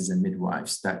nurses and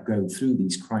midwives that go through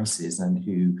these crises and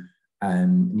who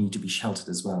need to be sheltered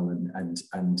as well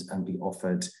and be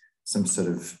offered some sort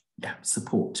of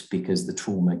support, because the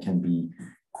trauma can be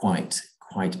quite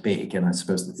big. And I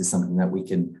suppose this is something that we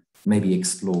can maybe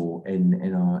explore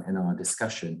in our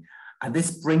discussion. And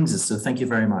this brings us, so thank you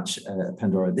very much,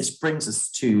 Pandora. This brings us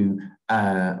to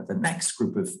the next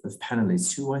group of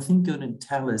panelists who I think are going to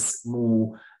tell us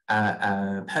more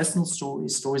personal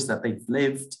stories that they've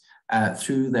lived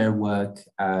through their work,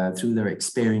 through their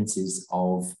experiences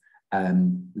of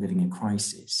living a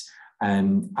crisis.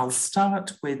 I'll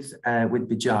start with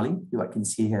Bijali, who I can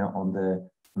see here on the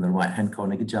right-hand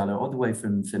corner. Bijali, all the way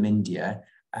from India.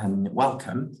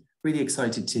 Welcome. Really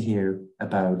excited to hear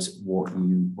about what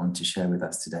you want to share with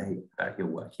us today about your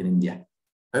work in India.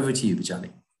 Over to you, Bijali.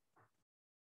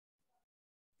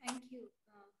 Thank you.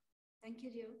 Thank you,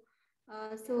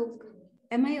 Joe. So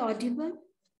am I audible?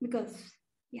 Because,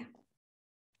 yeah.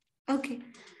 Okay.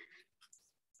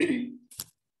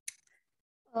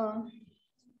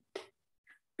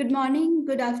 Good morning,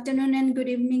 good afternoon, and good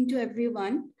evening to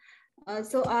everyone.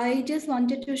 So I just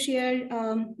wanted to share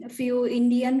a few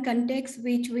Indian contexts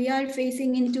which we are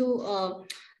facing into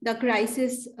the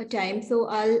crisis time. So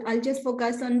I'll just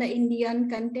focus on the Indian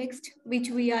context which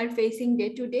we are facing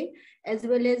day to day, as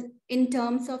well as in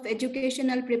terms of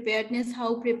educational preparedness,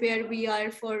 how prepared we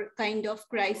are for kind of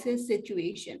crisis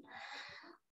situation.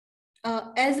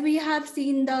 As we have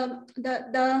seen,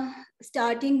 the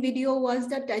starting video was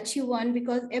the touchy one,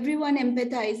 because everyone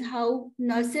empathizes how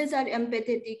nurses are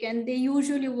empathetic and they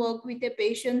usually work with the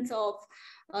patients of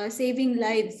saving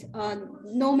lives,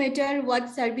 no matter what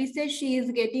services she is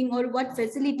getting or what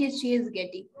facilities she is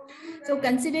getting. So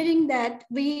considering that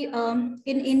we in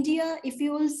India, if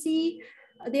you will see,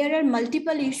 there are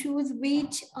multiple issues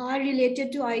which are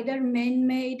related to either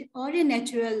man-made or a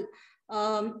natural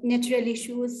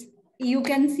issues. You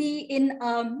can see in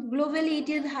globally it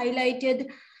is highlighted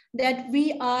that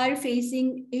we are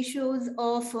facing issues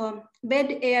of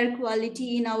bad air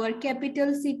quality in our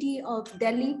capital city of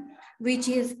Delhi, which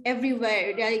is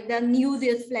everywhere. Like the news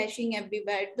is flashing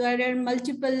everywhere. There are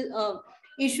multiple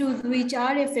issues which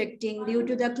are affecting due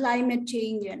to the climate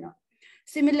change.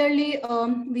 Similarly,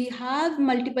 we have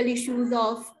multiple issues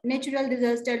of natural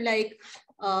disaster like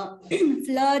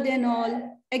flood and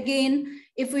all. Again,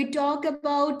 if we talk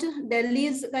about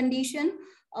Delhi's condition,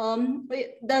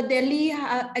 the Delhi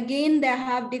again they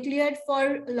have declared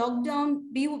for lockdown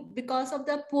because of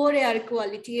the poor air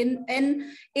quality, and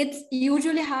it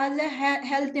usually has a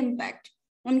health impact.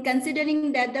 And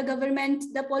considering that the government,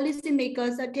 the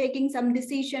policymakers are taking some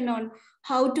decision on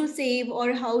how to save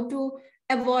or how to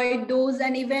avoid those,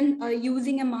 and even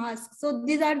using a mask. So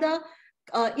these are the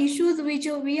issues which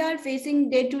we are facing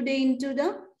day to day into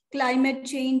the climate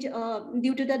change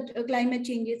due to the climate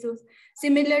changes. So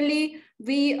similarly,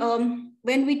 we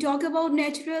when we talk about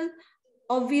natural,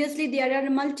 obviously there are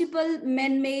multiple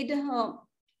man-made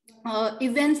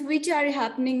events which are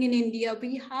happening in India.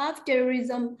 We have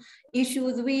terrorism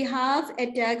issues, we have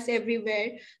attacks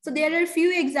everywhere. So there are a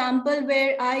few examples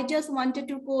where I just wanted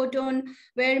to quote on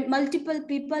where multiple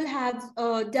people have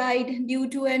died due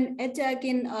to an attack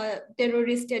in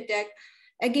terrorist attack.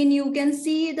 Again, you can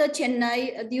see the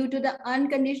Chennai due to the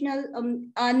unconditional,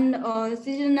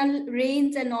 seasonal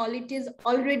rains and all, it is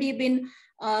already been,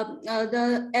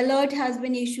 the alert has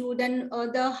been issued, and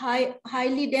the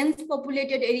highly dense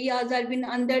populated areas have been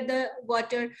under the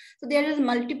water. So there is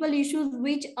multiple issues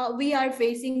which we are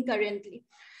facing currently.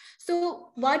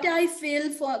 So what I feel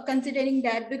for considering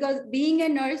that, because being a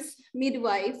nurse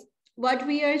midwife, what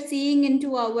we are seeing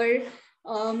into our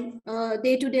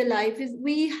day-to-day life is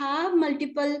we have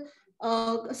multiple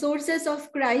sources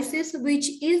of crisis,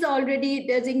 which is already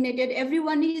designated.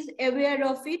 Everyone is aware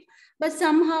of it, but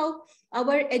somehow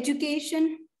our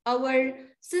education, our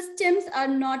systems are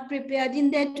not prepared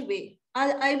in that way.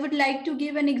 I would like to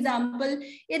give an example.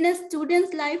 In a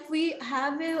student's life, we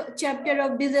have a chapter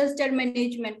of disaster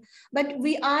management, but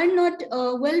we are not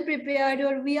well prepared,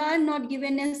 or we are not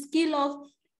given a skill of,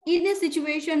 in a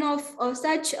situation of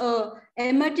such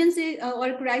emergency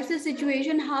or crisis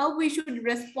situation, how we should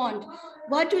respond.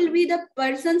 What will be the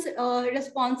person's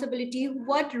responsibility?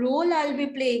 What role I'll be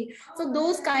playing? So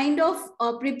those kind of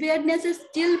preparedness is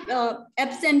still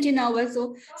absent in our.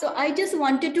 So I just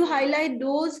wanted to highlight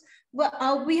those.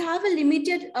 We have a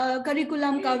limited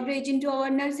curriculum coverage into our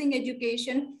nursing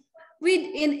education.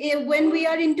 When we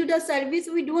are into the service,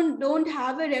 we don't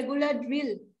have a regular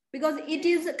drill, because it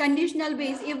is conditional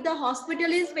based. If the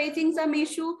hospital is facing some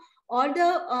issue, or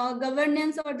the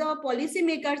governance or the policy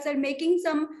makers are making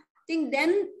something,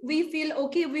 then we feel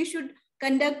okay, we should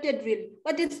conduct a drill,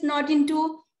 but it's not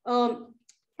into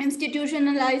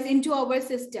institutionalized into our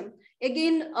system.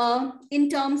 Again, in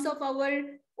terms of our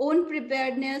own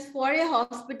preparedness for a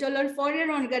hospital or for an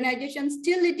organization,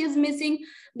 still it is missing.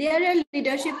 There are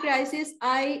leadership crisis.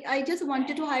 I just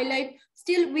wanted to highlight,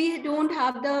 still we don't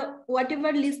have the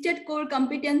whatever listed core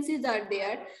competencies are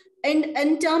there. And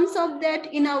in terms of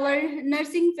that, in our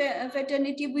nursing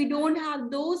fraternity, we don't have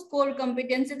those core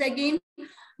competencies. Again,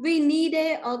 we need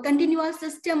a continuous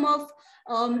system of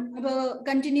our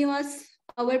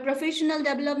professional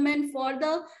development for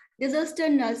the disaster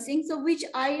nursing, so which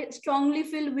I strongly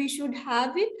feel we should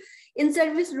have it. In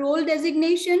service role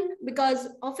designation, because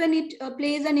often it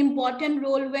plays an important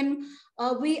role when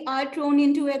we are thrown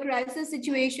into a crisis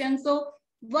situation. So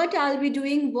what I'll be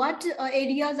doing, what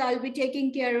areas I'll be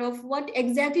taking care of, what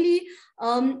exactly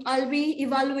I'll be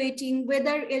evaluating,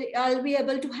 whether I'll be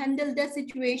able to handle the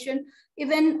situation,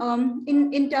 even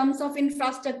in terms of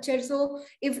infrastructure. So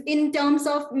if in terms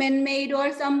of man-made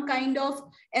or some kind of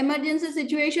emergency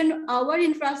situation, our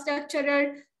infrastructure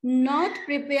are not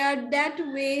prepared that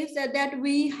way, so that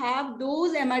we have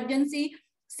those emergency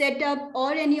setup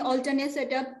or any alternate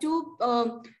setup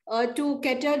to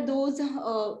cater those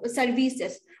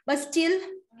services. But still,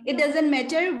 it doesn't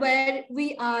matter where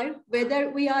we are, whether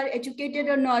we are educated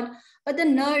or not, but the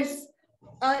nurse,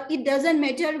 it doesn't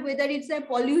matter whether it's a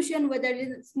pollution, whether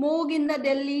it's smoke in the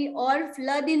Delhi or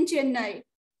flood in Chennai,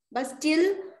 but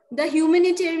still the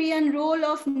humanitarian role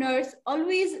of nurse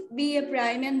always be a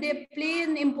prime, and they play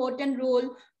an important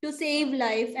role to save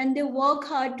life, and they work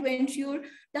hard to ensure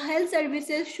the health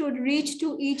services should reach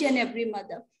to each and every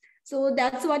mother. So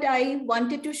that's what I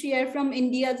wanted to share from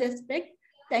India's aspect.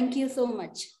 Thank you so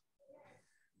much.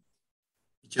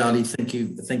 Charlie, thank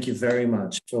you very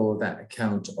much for that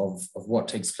account of what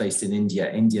takes place in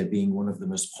India. India being one of the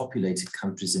most populated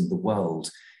countries in the world,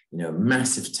 you know,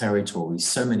 massive territory,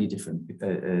 so many different,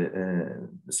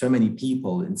 so many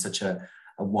people in such a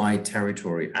wide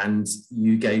territory. And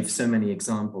you gave so many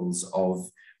examples of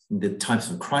the types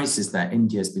of crises that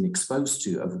India has been exposed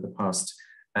to over the past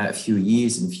few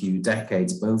years and few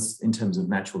decades, both in terms of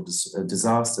natural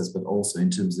disasters, but also in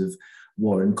terms of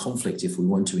war and conflict, if we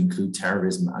want to include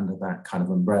terrorism under that kind of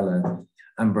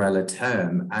umbrella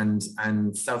term.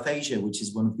 And South Asia, which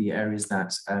is one of the areas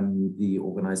that the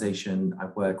organization I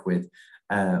work with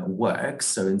works.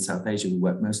 So in South Asia, we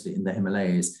work mostly in the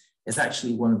Himalayas. Is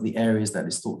actually one of the areas that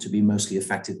is thought to be mostly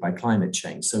affected by climate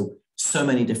change. So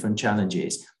many different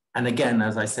challenges. And again,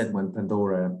 as I said, when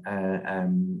Pandora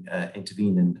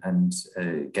intervened and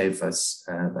gave us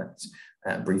that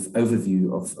brief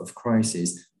overview of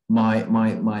crisis, my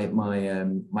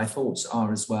thoughts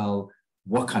are as well,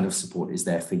 what kind of support is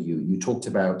there for you? You talked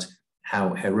about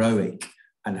how heroic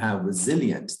and how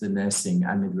resilient the nursing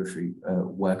and midwifery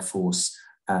workforce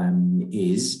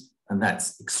is, and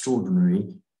that's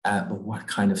extraordinary. But what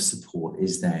kind of support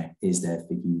is there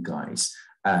for you guys?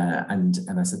 And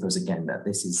I suppose again that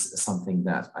this is something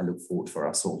that I look forward for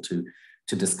us all to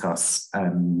discuss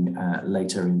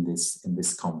later in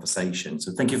this conversation.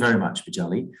 So thank you very much,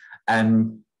 Vijali.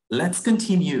 Let's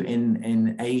continue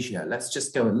in Asia. Let's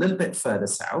just go a little bit further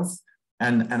south,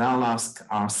 and I'll ask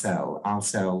Arcel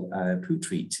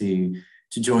Putri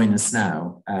to join us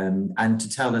now and to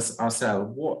tell us,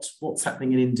 Arcel, what's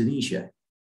happening in Indonesia.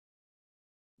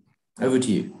 Over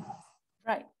to you.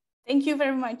 Right. Thank you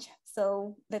very much.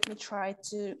 So let me try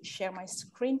to share my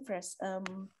screen first.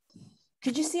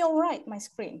 Could you see all right my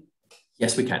screen?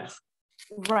 Yes, we can.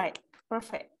 Right.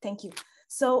 Perfect. Thank you.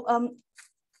 So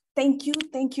thank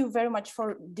you very much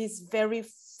for this very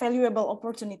valuable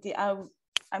opportunity. I'm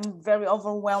very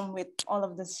overwhelmed with all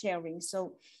of the sharing.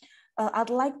 So I'd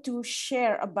like to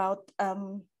share about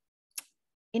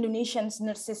Indonesian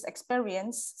nurses'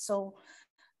 experience. So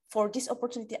for this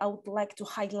opportunity, I would like to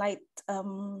highlight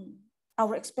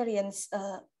our experience,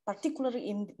 particularly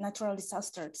in natural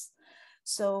disasters.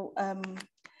 So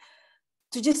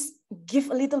to just give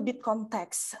a little bit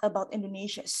context about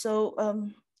Indonesia. So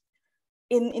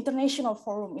in international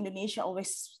forum, Indonesia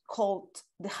always called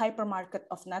the hypermarket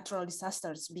of natural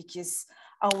disasters because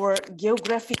our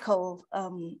geographical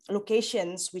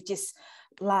locations, which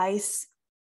lies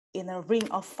in a ring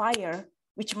of fire,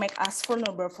 which make us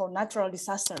vulnerable for natural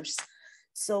disasters.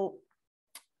 So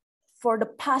for the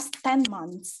past 10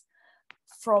 months,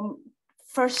 from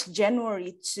 1st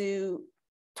January to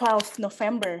 12th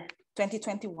November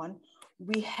 2021,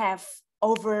 we have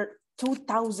over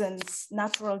 2,000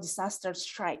 natural disasters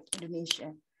strike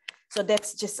Indonesia. So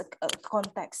that's just a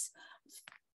context.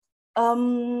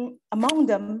 Among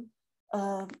them,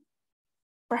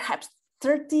 perhaps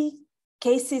 30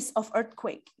 cases of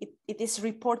earthquake. It is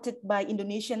reported by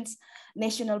Indonesia's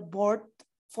National Board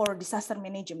for Disaster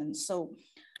Management. So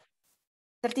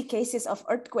 30 cases of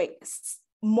earthquakes,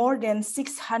 more than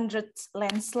 600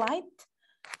 landslide,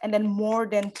 and then more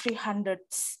than 300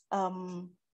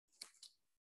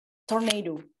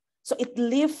 tornado. So it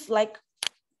lived like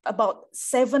about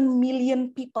 7 million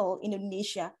people in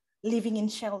Indonesia living in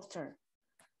shelter.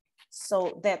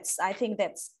 So I think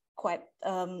that's quite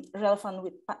relevant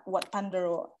with what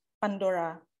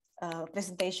Pandora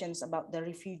presentations about the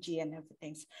refugee and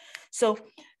everything. So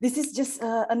this is just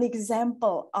an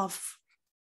example of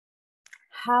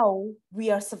how we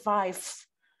are survived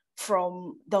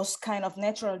from those kind of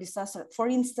natural disasters. For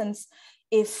instance,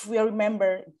 if we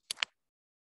remember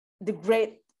the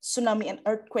great tsunami and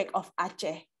earthquake of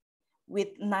Aceh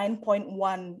with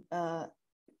 9.1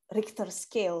 Richter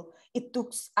scale, it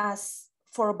took us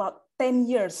for about 10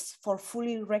 years for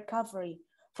fully recovery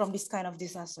from this kind of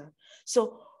disaster.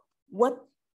 So what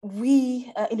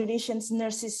we Indonesian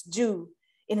nurses do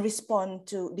in response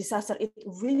to disaster, it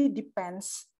really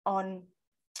depends on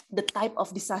the type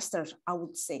of disaster, I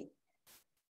would say.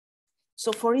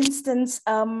 So for instance,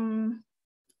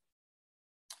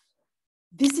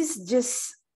 this is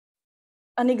just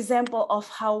an example of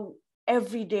how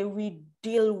every day we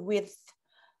deal with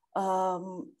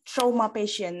trauma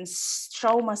patients,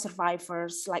 trauma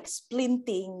survivors, like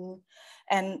splinting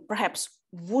and perhaps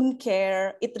wound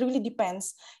care. It really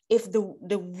depends if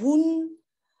the wound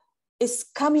is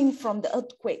coming from the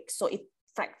earthquake, so it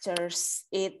fractures,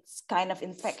 it's kind of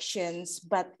infections,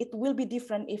 but it will be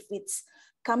different if it's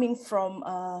coming from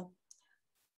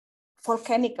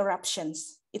volcanic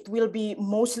eruptions. It will be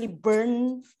mostly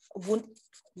burn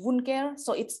wound care,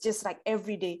 so it's just like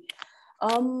every day.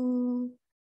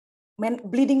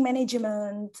 bleeding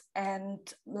management, and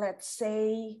let's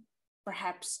say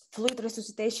perhaps fluid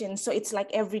resuscitation. So it's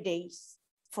like every day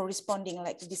for responding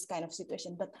like this kind of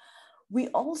situation. But we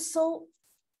also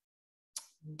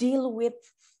deal with,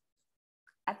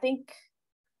 I think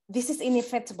this is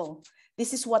inevitable.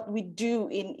 This is what we do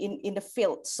in the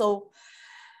field. So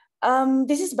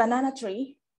this is banana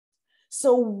tree.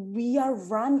 So we are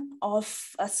run of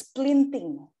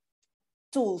splinting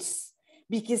tools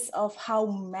because of how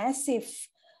massive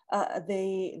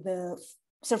the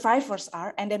survivors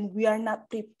are. And then we are not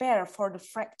prepared for the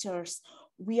fractures.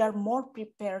 We are more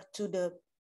prepared to the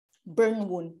burn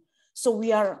wound. So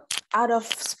we are out of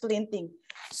splinting.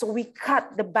 So we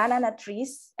cut the banana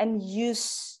trees and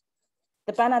use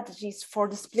the banana trees for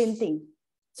the splinting.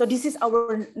 So this is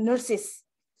our nurses.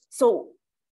 So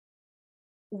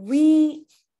we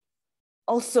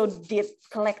also did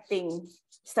collecting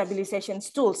stabilization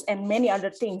tools and many other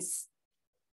things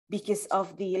because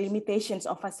of the limitations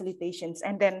of facilitations.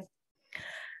 And then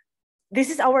this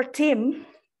is our team.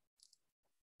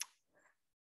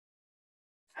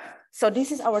 So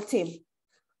this is our team.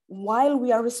 While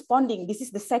we are responding, this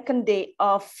is the second day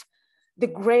of the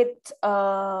great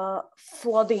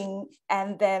flooding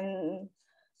and then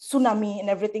tsunami and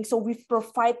everything. So we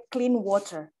provide clean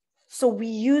water. So we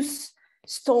use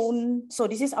stone. So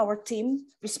this is our team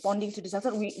responding to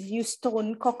disaster. We use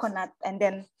stone, coconut, and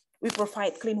then we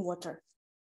provide clean water.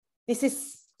 This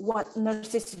is what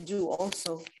nurses do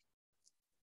also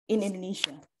in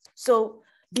Indonesia. So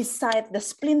besides the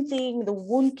splinting, the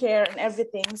wound care and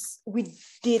everything, we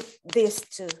did this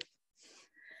too.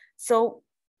 So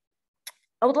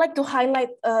I would like to highlight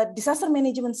a disaster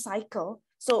management cycle.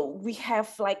 So we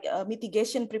have like a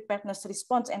mitigation, preparedness,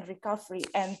 response, and recovery.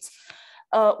 And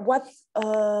what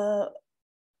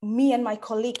me and my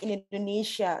colleague in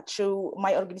Indonesia, through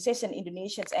my organization,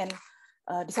 Indonesians and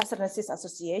Disaster Nurses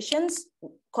Associations,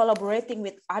 collaborating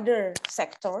with other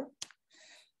sector,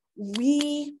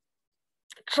 we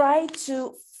try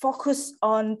to focus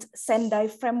on Sendai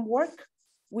framework,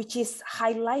 which is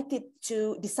highlighted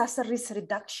to disaster risk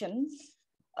reduction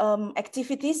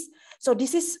activities. So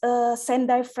this is a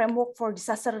Sendai framework for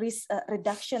disaster risk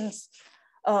reductions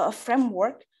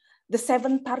framework. The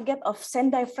 7 target of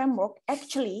Sendai framework,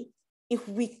 actually, if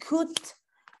we could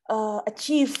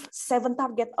achieve 7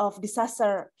 target of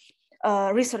disaster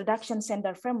risk reduction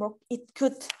Sendai framework, it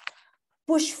could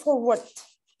push forward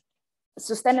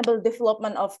sustainable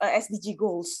development of SDG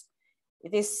goals.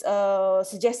 It is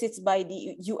suggested by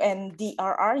the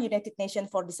UNDRR, United Nations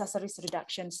for Disaster Risk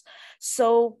Reductions.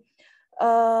 So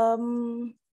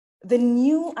the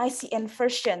new ICN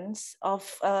versions of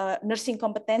nursing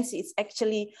competency is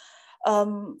actually,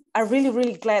 I'm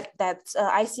really glad that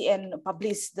ICN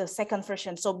published the 2nd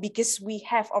version. So because we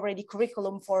have already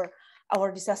curriculum for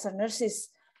our disaster nurses,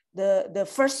 the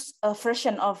first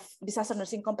version of disaster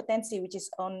nursing competency, which is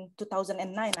on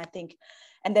 2009, I think.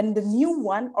 And then the new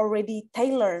one already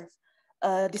tailor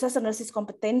disaster nurses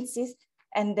competencies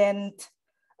and then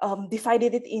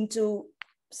divided it into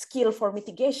skill for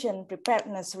mitigation,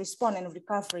 preparedness, response, and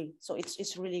recovery. So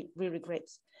it's really great.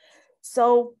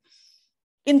 So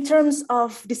in terms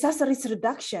of disaster risk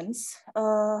reductions,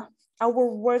 our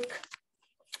work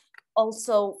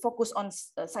also focus on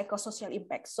psychosocial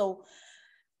impact. So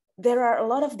there are a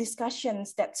lot of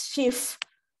discussions that shift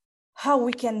how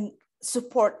we can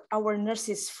support our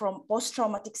nurses from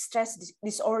post-traumatic stress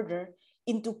disorder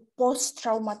into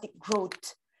post-traumatic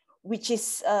growth, which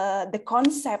is the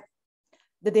concept,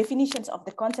 the definitions of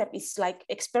the concept is like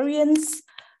experience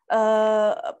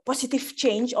positive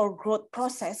change or growth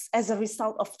process as a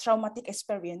result of traumatic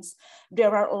experience.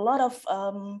 There are a lot of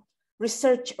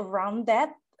research around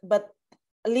that, but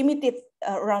limited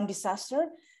around disaster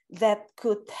that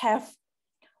could have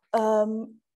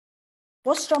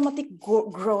post-traumatic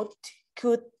growth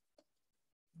could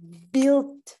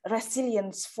build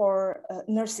resilience for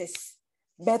nurses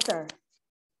better.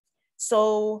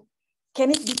 So can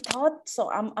it be taught? So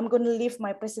I'm going to leave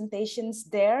my presentations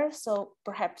there. So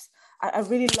perhaps I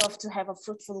really love to have a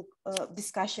fruitful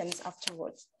discussions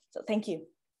afterwards. So thank you.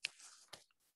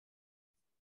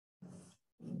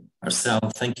 Marcel,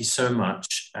 thank you so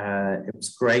much. It was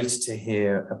great to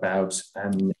hear about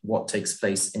what takes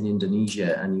place in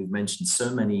Indonesia, and you've mentioned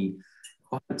so many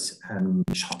quite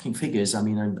shocking figures. I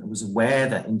mean, I was aware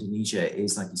that Indonesia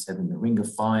is, like you said, in the ring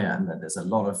of fire, and that there's a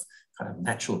lot of kind of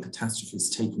natural catastrophes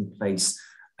taking place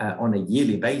on a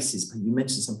yearly basis. But you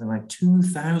mentioned something like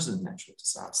 2,000 natural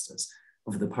disasters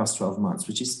over the past 12 months,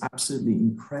 which is absolutely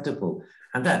incredible.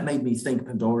 And that made me think,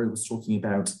 Pandora was talking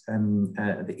about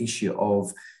the issue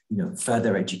of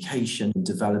further education and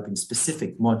developing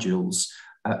specific modules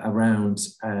around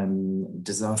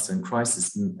disaster and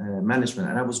crisis management.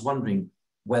 And I was wondering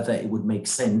whether it would make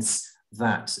sense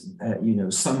that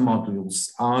some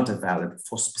modules are developed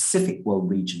for specific world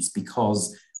regions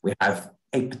because we have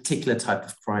a particular type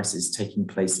of crisis taking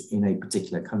place in a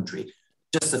particular country.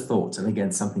 Just a thought, and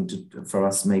again, something for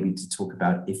us maybe to talk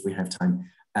about if we have time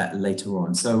later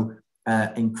on. So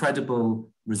incredible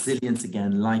resilience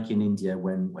again, like in India,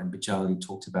 when Bijali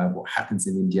talked about what happens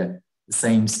in India, the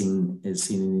same thing is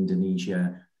seen in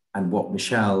Indonesia, and what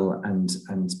Michelle and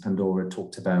Pandora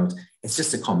talked about. It's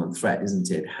just a common thread, isn't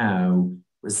it? How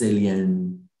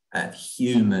resilient,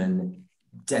 human,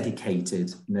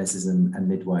 dedicated nurses and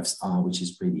midwives are, which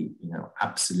is really,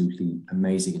 absolutely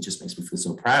amazing. It just makes me feel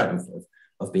so proud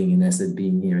of being a nurse and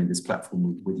being here in this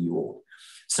platform with you all.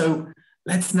 So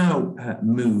let's now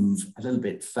move a little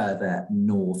bit further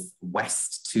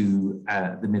northwest to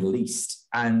the Middle East.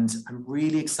 And I'm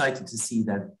really excited to see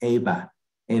that Eba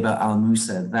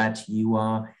Al-Musa, that you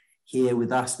are here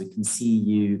with us. We can see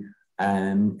you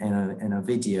in our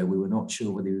video. We were not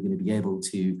sure whether we were going to be able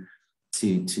to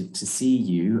see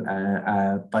you,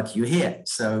 but you're here.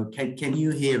 So can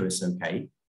you hear us okay,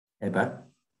 Eba?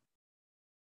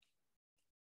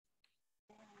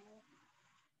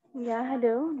 Yeah,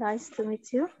 hello, nice to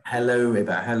meet you. Hello,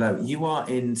 Eba, hello. You are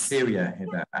in Syria,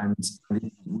 Eba, and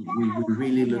we're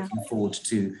really looking forward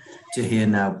to hear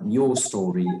now your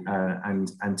story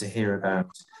and to hear about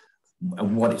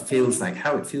what it feels like,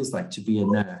 how it feels like to be a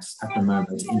nurse at the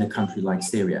moment in a country like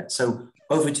Syria. So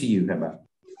over to you, Eba.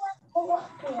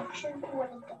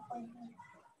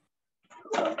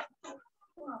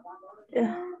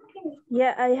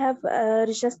 Yeah, I have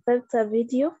registered a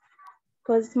video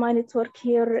because my network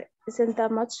here isn't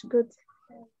that much good.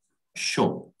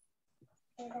 Sure.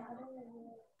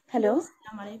 Hello.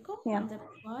 Assalamu alaikum. Yeah. I'm the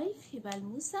wife, Hiba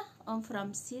Al-Musa. I'm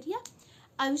from Syria.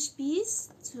 I wish peace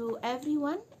to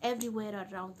everyone, everywhere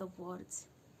around the world.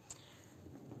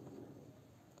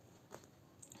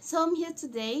 So I'm here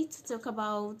today to talk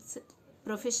about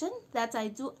profession that I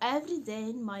do every day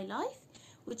in my life,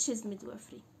 which is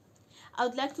midwifery. I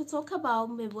would like to talk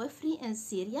about midwifery in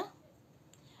Syria,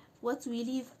 what we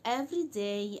live every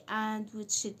day and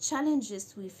which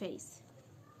challenges we face.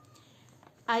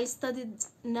 I studied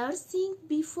nursing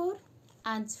before,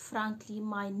 and frankly,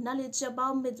 my knowledge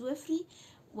about midwifery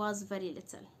was very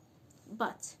little.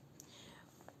 But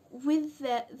with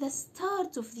the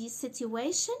start of this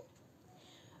situation,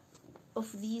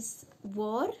 of this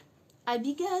war, I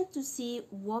began to see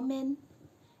women,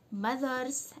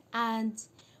 mothers, and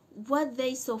what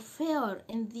they suffer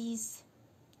in this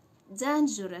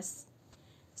dangerous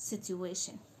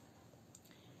situation.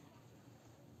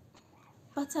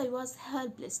 But I was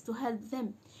helpless to help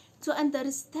them, to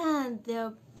understand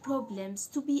their problems,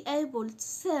 to be able to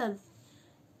solve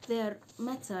their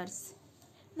matters.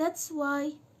 That's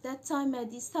why that time I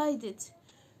decided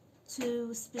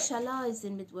to specialize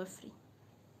in midwifery,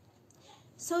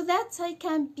 so that I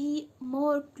can be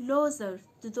more closer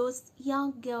to those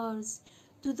young girls,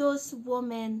 to those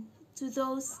women, to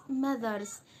those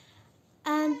mothers,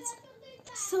 and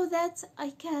so that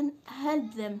I can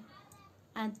help them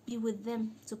and be with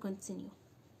them to continue.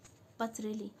 But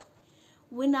really,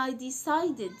 when I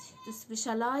decided to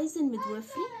specialize in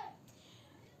midwifery,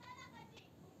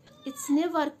 it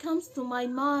never comes to my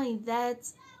mind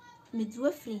that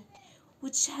midwifery,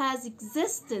 which has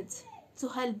existed to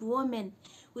help women,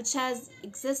 which has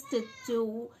existed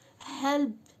to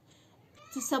help,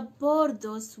 to support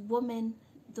those women,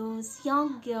 those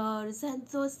young girls, and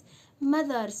those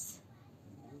mothers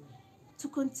to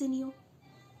continue.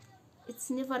 It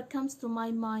never comes to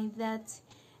my mind that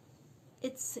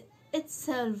it's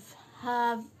itself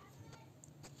have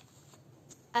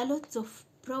a lot of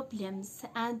problems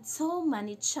and so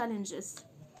many challenges,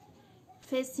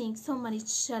 facing so many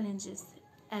challenges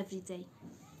every day.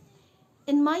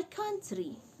 In my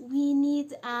country, we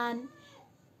need an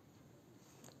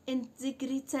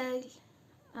integrated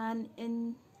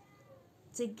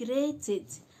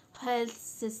health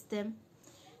system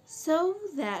so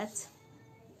that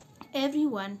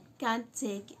everyone can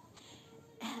take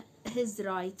his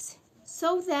rights,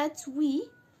 so that we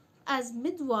as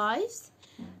midwives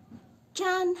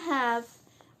can have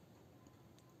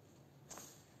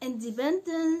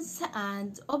independence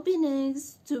and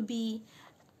openings to be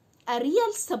a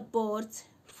real support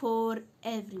for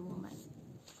every woman.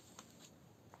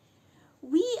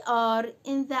 We are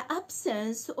in the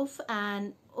absence of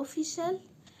an official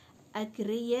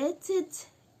accredited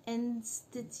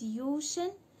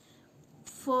institution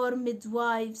for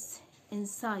midwives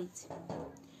inside.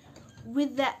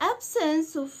 With the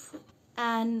absence of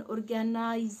an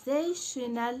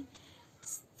organizational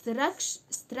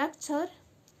structure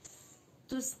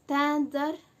to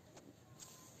standard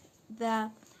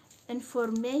the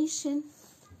information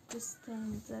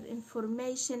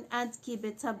and keep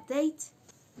it update.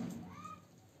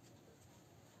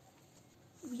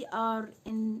 We are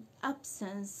in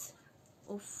absence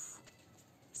of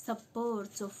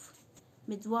support of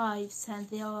midwives and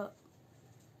their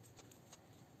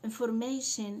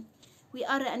information. We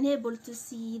are unable to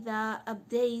see the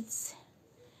updates,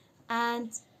 and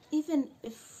even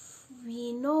if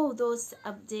we know those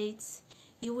updates,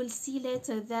 you will see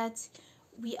later that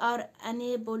we are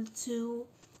unable to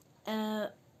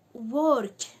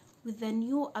work with the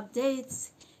new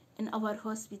updates in our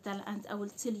hospital, and I will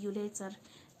tell you later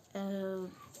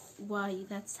why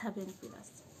that's happened with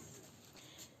us.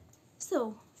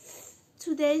 So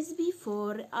 2 days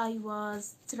before, I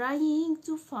was trying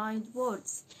to find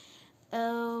words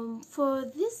for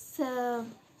this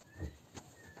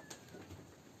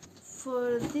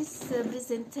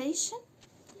presentation,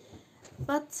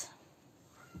 but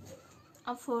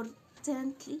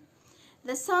unfortunately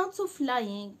the sound of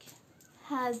lying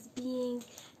has been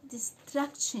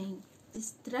distracting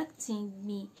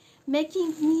me,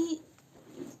 making me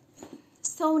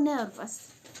so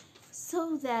nervous,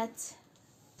 so that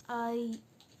I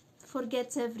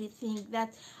forget everything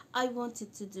that I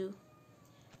wanted to do,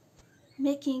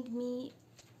 making me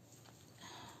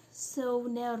so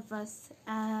nervous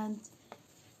and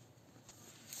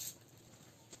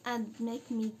make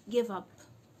me give up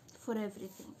for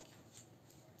everything.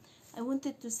 I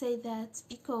wanted to say that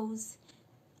because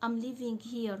I'm living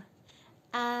here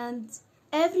and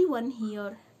everyone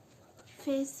here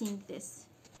facing this.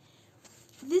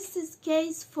 This is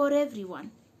case for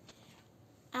everyone,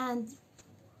 and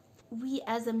we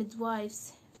as a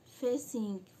midwives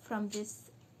facing from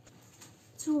this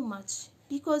too much,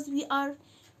 because we are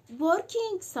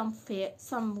working somewhere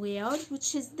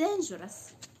which is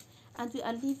dangerous, and we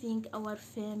are leaving our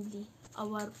family,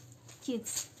 our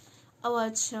kids,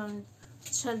 our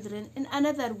children in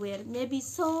another way, maybe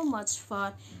so much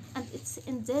far, and it's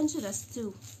dangerous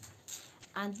too.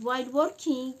 And while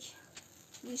working,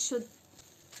 we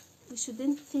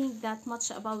shouldn't think that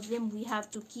much about them. We have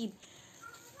to keep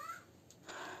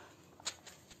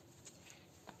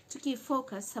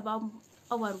focus about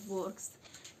our works.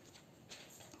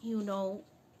 You know,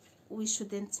 we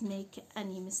shouldn't make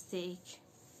any mistake.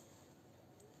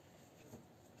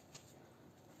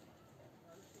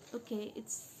 Okay,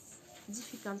 it's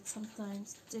difficult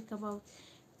sometimes to talk about.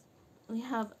 We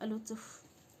have a lot of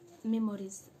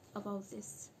memories about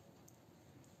this,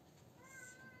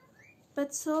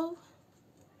 but so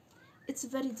it's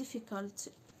very difficult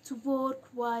to work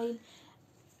while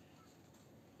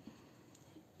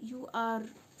you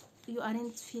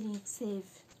aren't feeling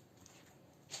safe.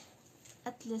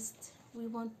 At least we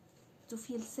want to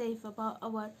feel safe about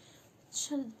our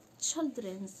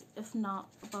children, if not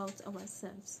about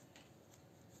ourselves.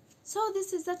 So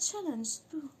this is a challenge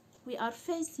too. We are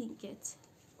facing it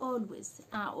always.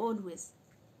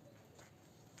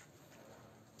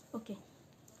 Okay,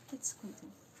 let's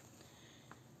continue.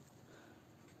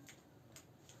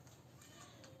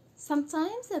 Some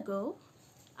time ago,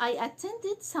 I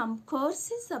attended some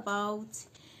courses about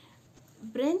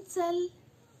parental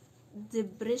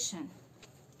depression,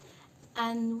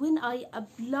 and when I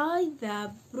applied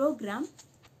the program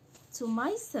to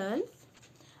myself,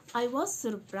 I was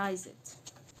surprised.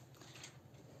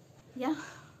 Yeah.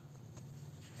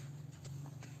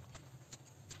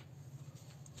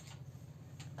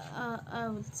 I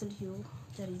will tell you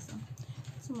the reason.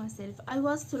 To myself, I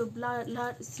was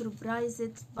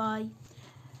surprised by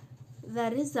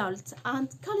the result, and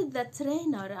called the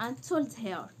trainer and told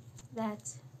her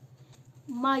that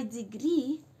my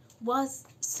degree was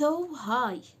so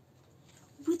high,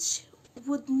 which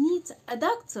would need a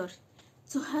doctor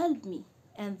to help me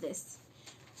in this,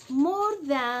 more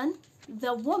than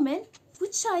the woman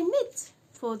which I met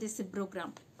for this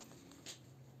program.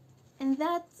 In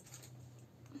that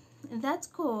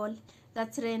call, the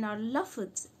trainer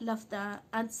laughed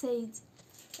and said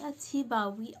that,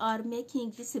 Hiba, we are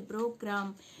making this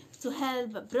program to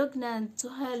help pregnant, to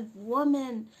help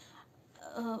women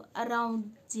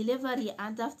around delivery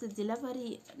and after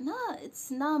delivery. No, it's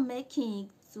not making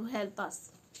to help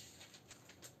us.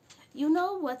 You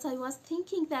know what I was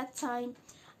thinking that time?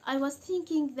 I was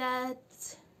thinking that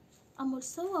I'm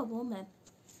also a woman,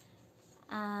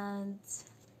 and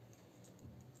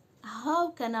how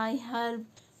can I help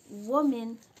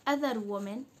other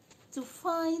women to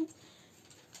find,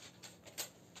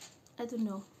 I don't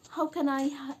know, how can I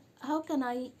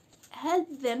help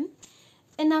them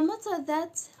in a matter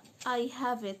that I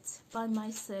have it by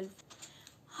myself?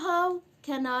 how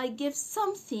can I give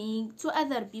something to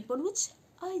other people which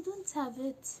I don't have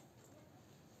it?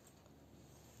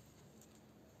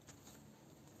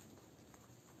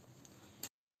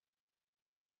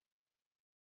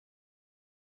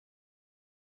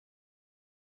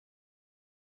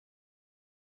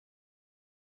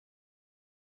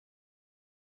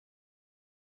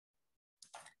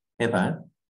 Eva,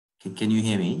 can you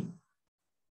hear me?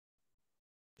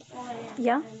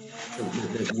 Yeah. So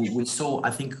we saw, I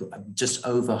think, just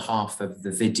over half of the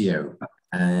video.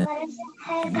 You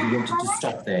wanted to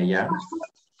stop there, yeah?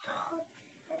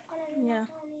 Yeah.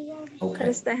 Okay.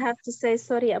 First, I have to say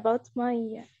sorry about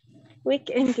my weak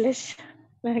English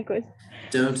language.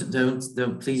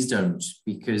 Don't, please don't,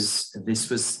 because this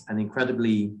was an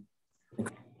incredibly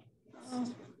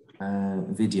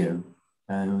video.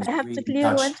 I have to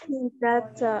clear one thing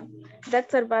that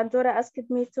Dr. Bandura asked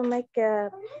me to make a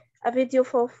video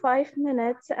for 5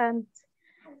 minutes, and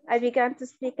I began to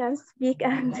speak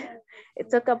and it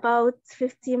took about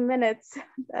 15 minutes.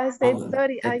 I said,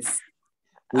 sorry,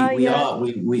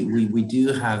 we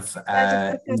do have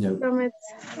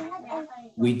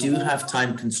we do have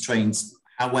time constraints.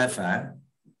 However,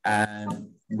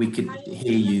 we could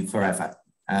hear you forever,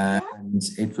 and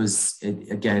it was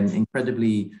again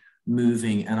incredibly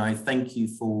moving. And I thank you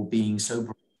for being so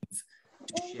brave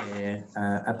to share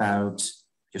about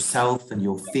yourself and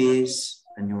your fears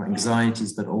and your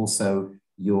anxieties, but also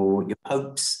your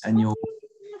hopes and your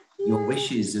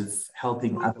wishes of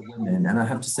helping other women. And I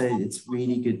have to say, it's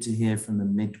really good to hear from a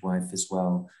midwife as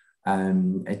well.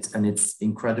 It's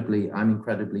incredibly, I'm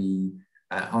incredibly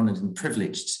honored and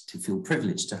privileged to feel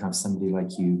privileged to have somebody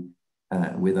like you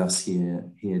with us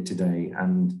here today.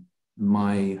 And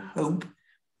my hope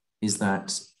is that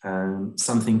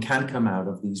something can come out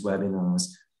of these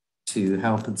webinars to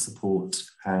help and support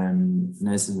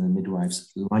nurses and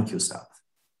midwives like yourself.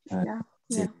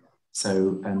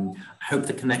 So I hope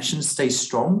the connection stays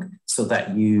strong so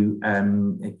that you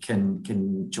can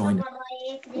join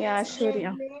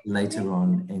later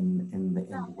on in the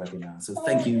webinar. So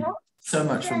thank you so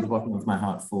much from the bottom of my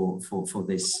heart for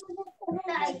this,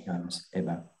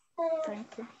 Eva.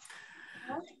 Thank you.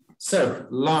 So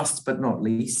last but not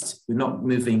least, we're not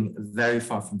moving very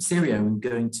far from Syria. We're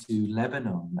going to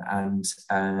Lebanon and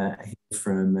hear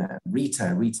from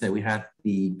Rita. Rita, we had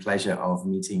the pleasure of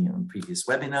meeting on previous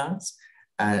webinars.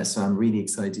 So I'm really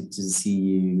excited to see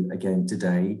you again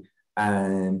today.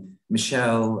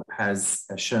 Michelle has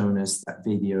shown us that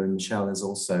video, and Michelle has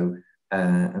also,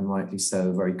 and rightly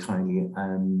so, very kindly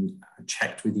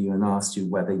checked with you and asked you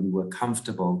whether you were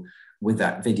comfortable with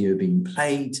that video being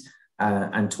played.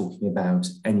 And talking about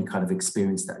any kind of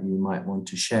experience that you might want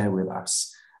to share with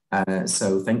us.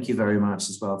 So thank you very much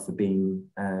as well for being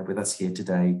with us here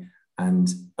today. And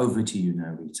over to you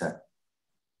now, Rita.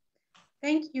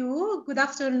 Thank you. Good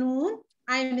afternoon.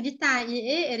 I'm Rita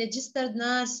Aie, a registered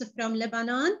nurse from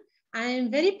Lebanon. I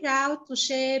am very proud to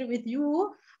share with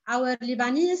you our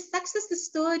Lebanese success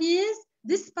stories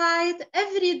despite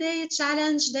everyday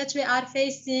challenge that we are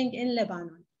facing in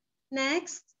Lebanon.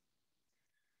 Next.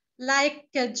 Like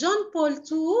John Paul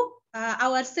II,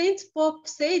 our Saint Pope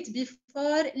said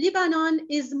before, Lebanon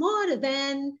is more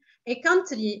than a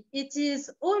country. It is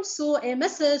also a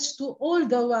message to all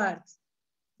the world.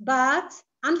 But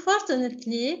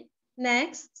unfortunately,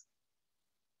 next,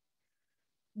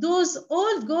 those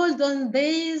old golden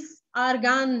days are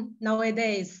gone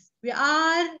nowadays. We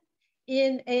are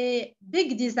in a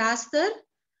big disaster.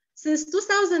 Since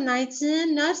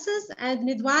 2019, nurses and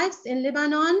midwives in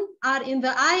Lebanon are in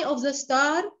the eye of the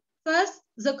storm. First,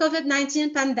 the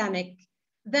COVID-19 pandemic.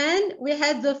 Then we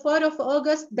had the 4th of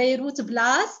August Beirut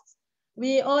blast.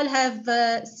 We all have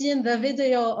seen the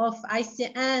video of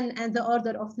ICN and the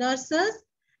Order of Nurses.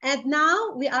 And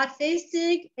now we are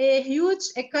facing a huge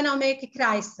economic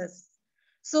crisis.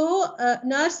 So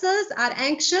nurses are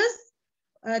anxious.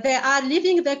 They are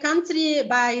leaving the country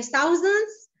by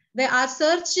thousands. They are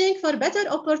searching for better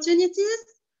opportunities,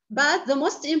 but the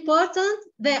most important,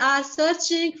 they are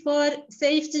searching for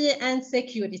safety and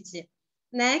security.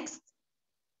 Next.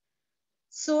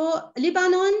 So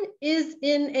Lebanon is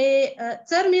in a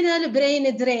terminal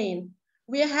brain drain.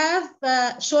 We have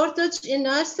a shortage in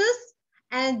nurses,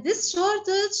 and this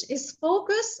shortage is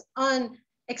focused on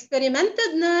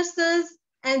experimented nurses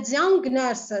and young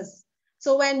nurses.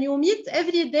 So when you meet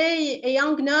every day a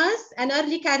young nurse, an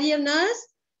early career nurse,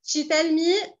 she tell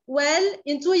me, well,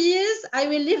 in 2 years, I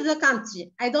will leave the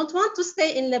country. I don't want to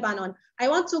stay in Lebanon. I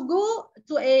want to go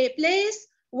to a place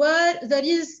where there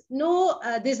is no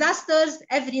disasters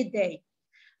every day.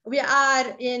 We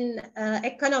are in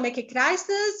economic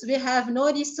crisis. We have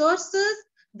no resources.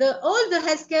 all the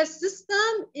healthcare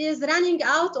system is running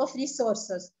out of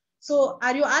resources. So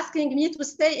are you asking me to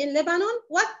stay in Lebanon?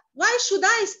 Why should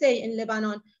I stay in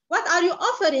Lebanon? What are you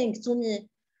offering to me?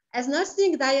 As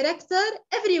nursing director,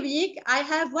 every week I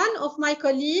have one of my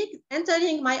colleagues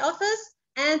entering my office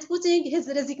and putting his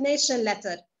resignation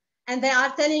letter. And they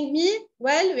are telling me,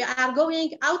 well, we are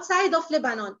going outside of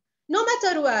Lebanon, no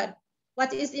matter where.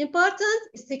 What is important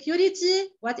is security.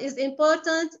 What is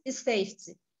important is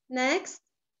safety. Next.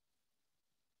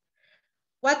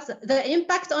 What's the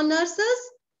impact on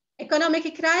nurses?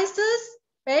 Economic crisis,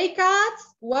 pay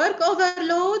cuts, work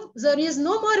overload. There is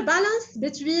no more balance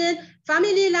between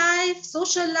family life,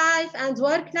 social life, and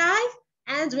work life.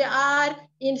 And we are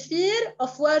in fear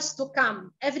of worse to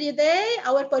come. Every day,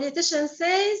 our politician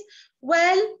says,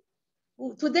 well,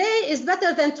 today is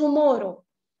better than tomorrow.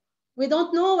 We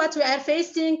don't know what we are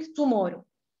facing tomorrow.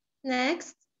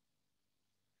 Next.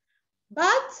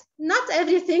 But not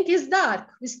everything is dark.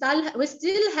 We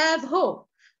still have hope.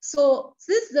 So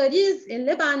since there is in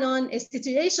Lebanon a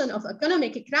situation of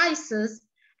economic crisis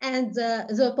and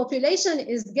the population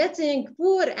is getting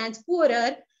poor and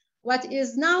poorer, what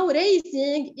is now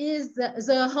raising is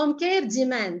the home care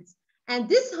demand. And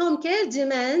this home care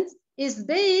demand is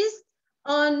based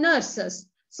on nurses.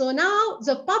 So now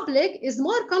the public is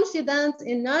more confident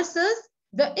in nurses.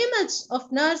 The image of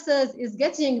nurses is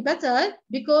getting better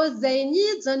because they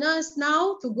need the nurse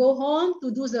now to go home,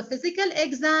 to do the physical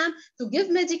exam, to give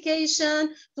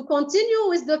medication, to continue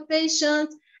with the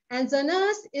patient. And the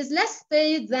nurse is less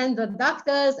paid than the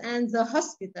doctors and the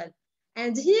hospital.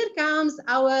 And here comes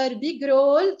our big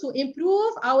role to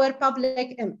improve our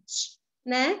public image.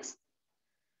 Next.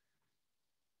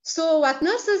 So what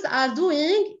nurses are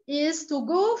doing is to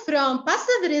go from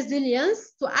passive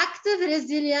resilience to active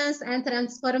resilience and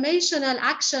transformational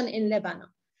action in Lebanon.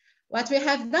 What we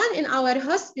have done in our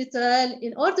hospital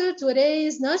in order to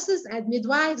raise nurses and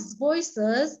midwives'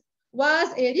 voices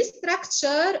was a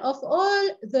restructure of all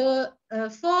the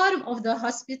form of the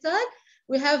hospital.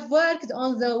 We have worked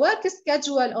on the work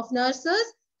schedule of nurses.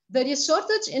 There is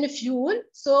shortage in fuel,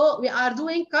 so we are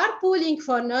doing carpooling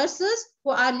for nurses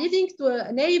who are living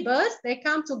to neighbors. They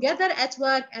come together at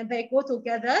work and they go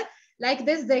together. Like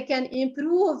this, they can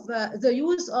improve the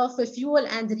use of fuel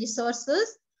and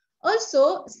resources.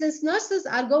 Also, since nurses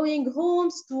are going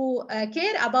homes to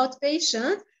care about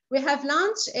patients, we have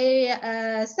launched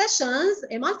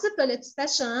multiple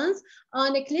sessions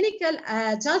on a clinical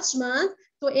judgment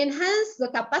to enhance the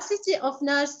capacity of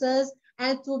nurses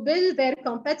and to build their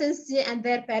competency and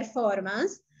their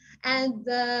performance. And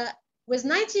with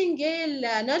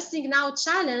Nightingale Nursing Now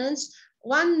Challenge,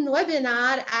 one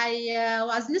webinar, I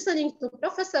was listening to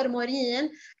Professor Maureen,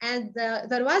 and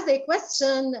there was a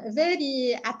question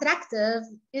very attractive,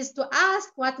 is to ask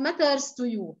what matters to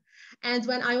you. And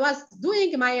when I was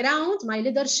doing my round, my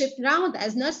leadership round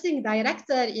as nursing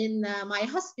director in my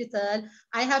hospital,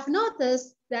 I have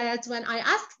noticed that when I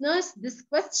asked nurse this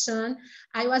question,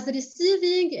 I was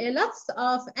receiving a lot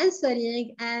of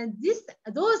answering, and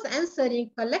those answering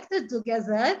collected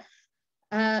together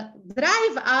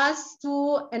drive us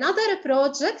to another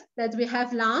project that we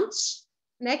have launched.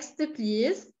 Next,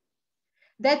 please.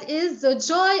 That is the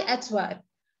joy at work.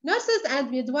 Nurses and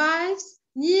midwives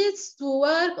need to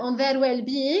work on their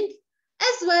well-being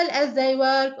as well as they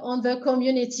work on the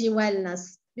community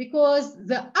wellness, because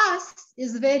the us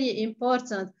is very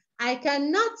important. I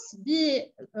cannot be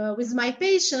with my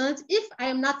patient if I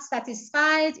am not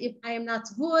satisfied, if I am not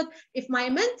good, if my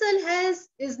mental health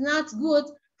is not good.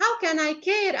 How can I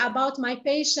care about my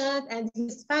patient and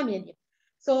his family?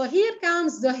 So here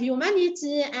comes the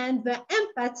humanity and the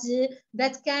empathy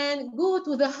that can go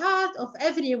to the heart of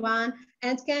everyone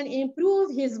and can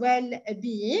improve his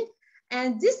well-being.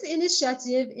 And this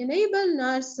initiative enables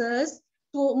nurses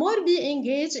to more be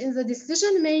engaged in the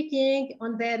decision-making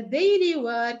on their daily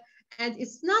work. And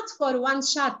it's not for one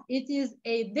shot. It is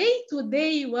a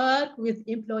day-to-day work with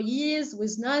employees,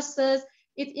 with nurses.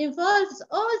 It involves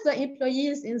all the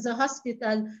employees in the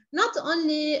hospital, not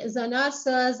only the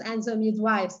nurses and the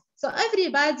midwives. So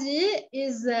everybody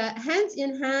is hand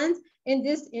in hand in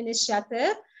this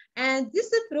initiative. And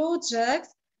this project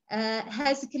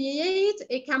has created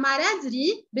a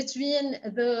camaraderie between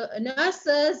the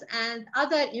nurses and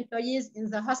other employees in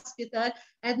the hospital.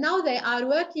 And now they are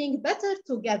working better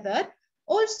together.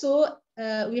 Also,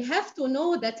 we have to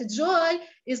know that joy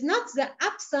is not the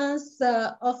absence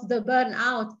of the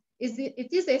burnout.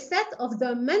 It is a set of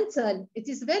the mental. It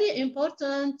is very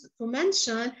important to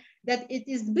mention that it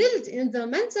is built in the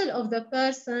mental of the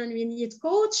person. We need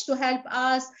coach to help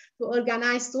us to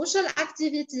organize social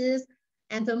activities.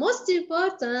 And the most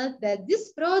important, that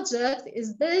this project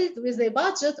is built with a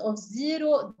budget of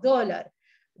 $0.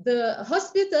 The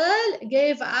hospital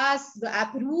gave us the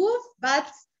approve, but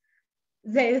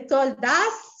they told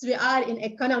us we are in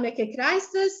economic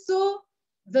crisis, so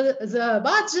the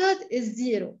budget is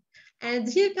 $0. And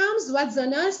here comes what the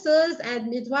nurses and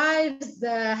midwives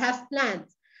have planned.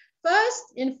 First,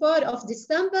 in 4th of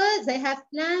December, they have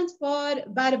planned for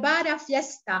Barbara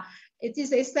Fiesta. It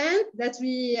is a saint that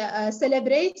we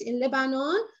celebrate in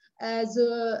Lebanon.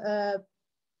 The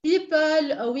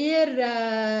people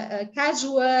wear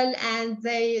casual and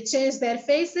they change their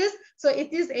faces. So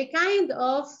it is a kind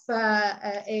of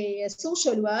a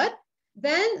social work.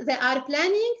 Then they are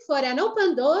planning for an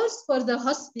open doors for the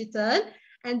hospital.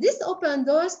 And this open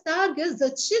doors targets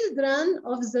the children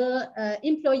of the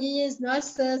employees,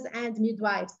 nurses, and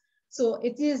midwives. So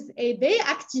it is a day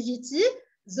activity.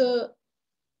 The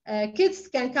kids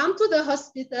can come to the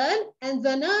hospital, and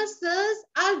the nurses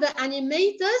are the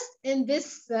animators in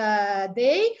this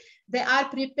day. They are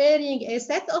preparing a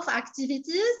set of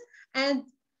activities, and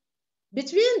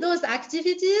between those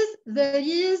activities, there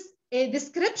is a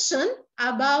description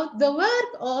about the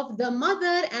work of the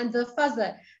mother and the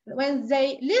father. When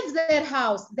they leave their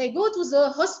house, they go to the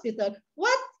hospital,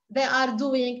 what they are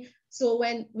doing. So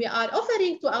when we are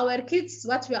offering to our kids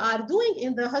what we are doing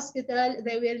in the hospital,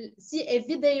 they will see a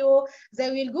video,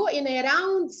 they will go in a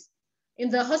round in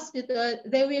the hospital,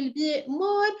 they will be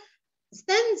more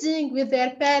standing with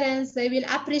their parents, they will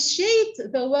appreciate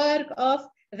the work of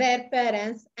their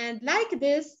parents. And like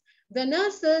this, the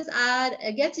nurses are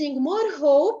getting more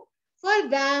hope for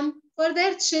them, for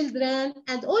their children,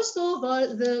 and also for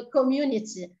the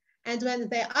community. And when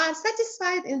they are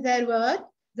satisfied in their work,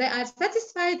 they are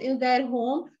satisfied in their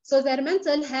home, so their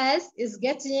mental health is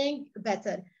getting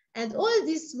better. And all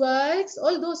these works,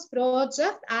 all those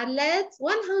projects are led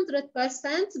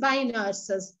 100% by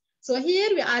nurses. So here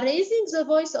we are raising the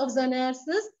voice of the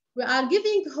nurses. We are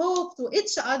giving hope to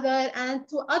each other and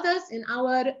to others in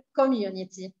our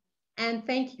community. And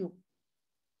thank you.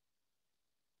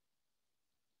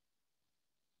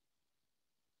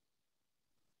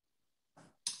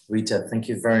 Rita, thank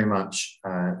you very much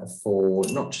for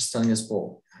not just telling us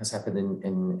what has happened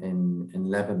in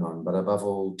Lebanon, but above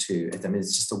all I mean,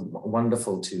 it's just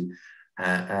wonderful to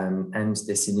end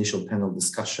this initial panel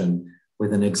discussion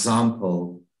with an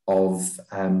example of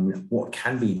what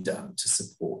can be done to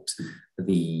support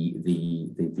the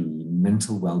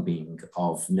mental well-being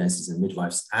of nurses and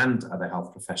midwives and other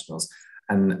health professionals.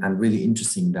 And really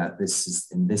interesting that this is,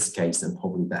 in this case, and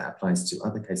probably that applies to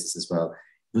other cases as well,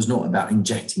 it was not about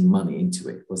injecting money into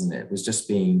it, wasn't it? It was just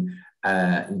being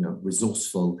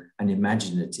resourceful and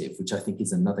imaginative, which I think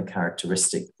is another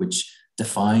characteristic which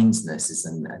defines nurses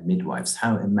and midwives,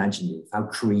 how imaginative, how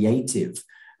creative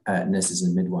nurses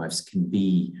and midwives can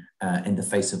be in the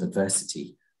face of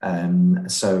adversity.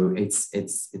 So it's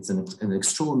an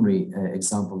extraordinary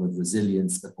example of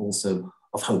resilience, but also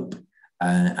of hope.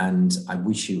 And I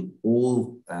wish you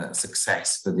all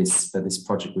success for this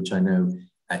project, which I know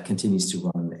continues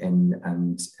to run,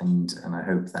 and I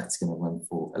hope that's going to run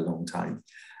for a long time.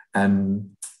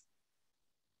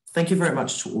 Thank you very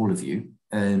much to all of you.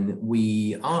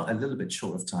 We are a little bit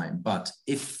short of time, but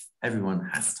if everyone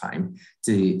has time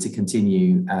to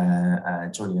continue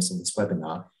joining us on this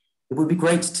webinar, it would be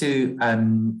great to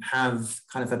have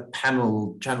kind of a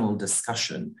panel general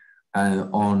discussion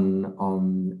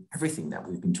on everything that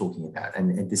we've been talking about.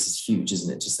 And this is huge,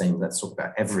 isn't it? Just saying, let's talk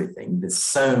about everything. There's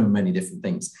so many different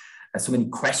things, so many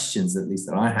questions, at least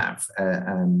that I have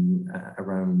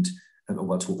around,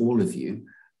 well, to all of you.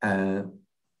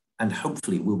 And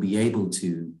hopefully we'll be able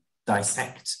to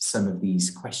dissect some of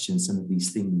these questions, some of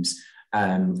these themes,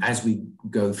 as we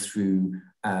go through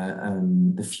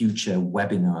the future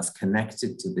webinars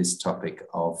connected to this topic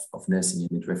of nursing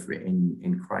and midwifery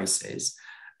in crisis.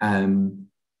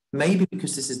 Maybe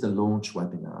because this is the launch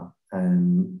webinar,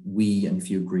 and if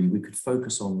you agree, we could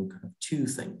focus on kind of two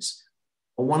things.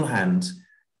 On one hand,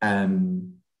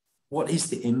 what is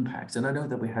the impact? And I know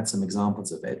that we had some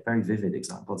examples of it, very vivid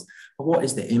examples, but what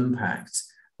is the impact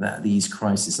that these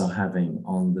crises are having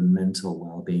on the mental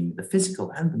well-being, the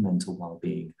physical and the mental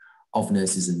well-being of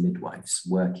nurses and midwives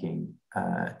working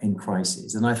in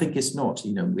crisis? And I think it's not,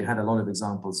 we had a lot of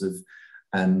examples of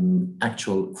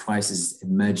actual crisis,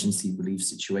 emergency relief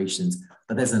situations,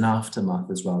 but there's an aftermath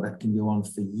as well that can go on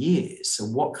for years. So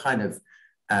what kind of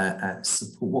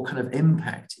support, what kind of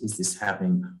impact is this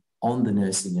having on the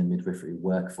nursing and midwifery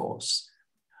workforce?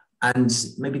 And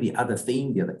maybe the other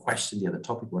theme, the other question, the other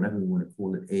topic, whatever we want to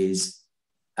call it, is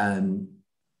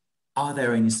are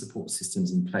there any support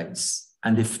systems in place?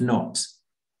 And if not,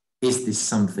 is this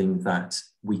something that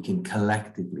we can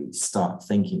collectively start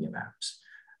thinking about?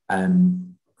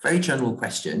 Very general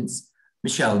questions.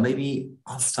 Michelle, maybe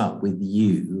I'll start with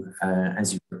you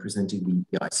as you're representing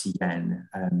the ICN.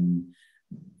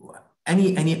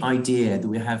 Any idea, do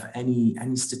we have any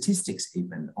statistics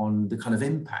even on the kind of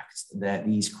impact that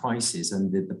these crises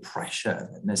and the pressure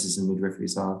that nurses and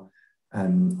midwiferys are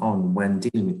on when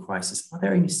dealing with crisis? Are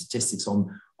there any statistics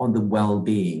on the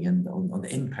well-being and on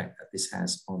the impact that this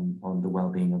has on the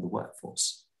well-being of the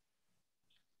workforce?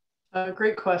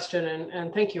 Great question,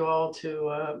 and thank you all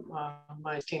to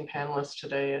my esteemed panelists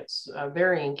today. It's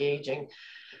very engaging.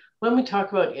 When we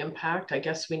talk about impact, I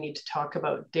guess we need to talk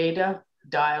about data,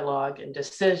 dialogue, and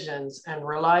decisions, and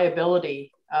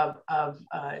reliability of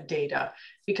data,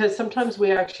 because sometimes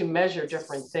we actually measure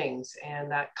different things,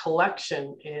 and that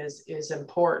collection is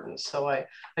important. So I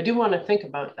do want to think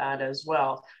about that as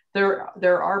well.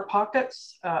 There are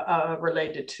pockets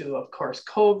related to, of course,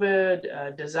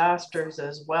 COVID, disasters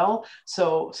as well.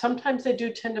 So sometimes they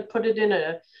do tend to put it in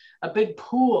a big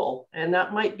pool, and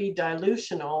that might be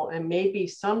dilutional, and maybe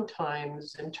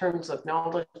sometimes in terms of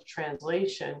knowledge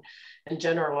translation and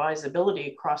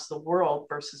generalizability across the world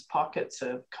versus pockets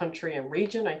of country and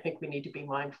region, I think we need to be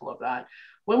mindful of that.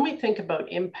 When we think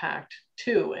about impact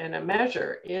too, and a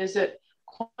measure, is it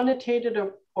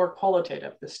quantitative or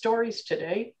qualitative? The stories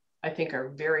today, I think, are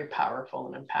very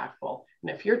powerful and impactful.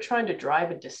 And if you're trying to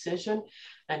drive a decision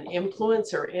and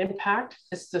influence or impact,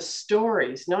 it's the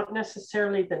stories, not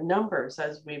necessarily the numbers.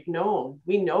 As we've known,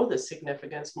 we know the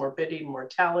significance, morbidity,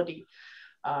 mortality,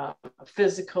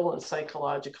 physical and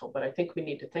psychological, but I think we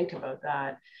need to think about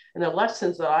that. And the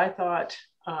lessons that I thought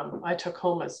I took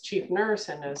home as chief nurse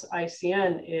and as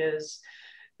ICN is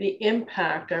the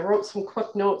impact. I wrote some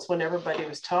quick notes when everybody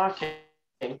was talking.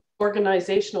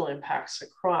 Organizational impacts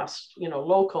across,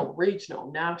 local,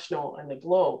 regional, national, and the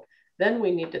globe. Then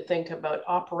we need to think about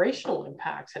operational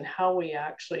impacts and how we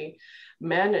actually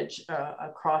manage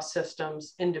across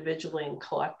systems individually and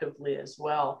collectively as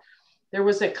well. There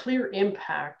was a clear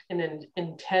impact and an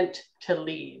intent to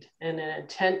lead and an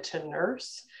intent to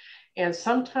nurse. And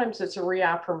sometimes it's a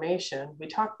reaffirmation. We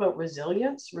talk about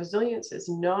resilience. Resilience is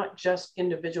not just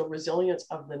individual resilience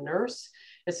of the nurse.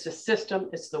 It's the system,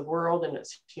 it's the world, and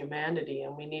it's humanity.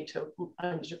 And we need to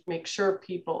make sure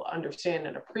people understand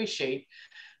and appreciate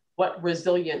what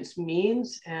resilience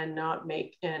means and not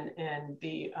make and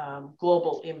the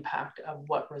global impact of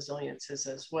what resilience is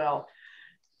as well.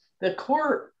 The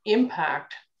core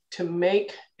impact to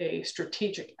make a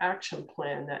strategic action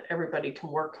plan that everybody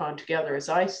can work on together, as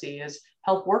I see, is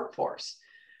health workforce,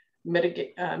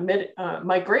 migration,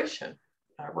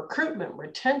 recruitment,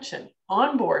 retention,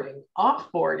 onboarding,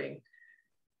 offboarding,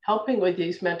 helping with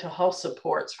these mental health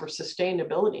supports for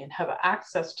sustainability and have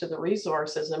access to the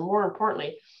resources, and more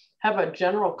importantly, have a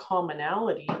general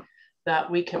commonality that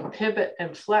we can pivot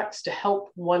and flex to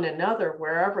help one another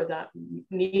wherever that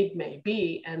need may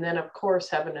be. And then of course,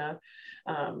 having a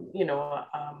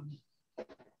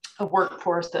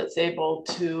workforce that's able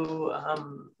to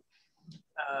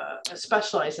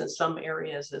specialize in some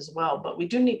areas as well. But we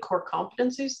do need core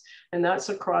competencies, and that's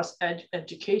across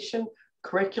education,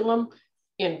 curriculum,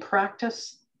 in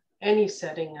practice, any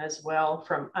setting as well,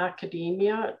 from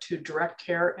academia to direct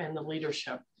care and the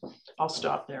leadership. I'll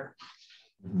stop there.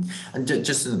 And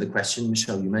just another question,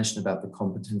 Michelle, you mentioned about the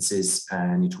competencies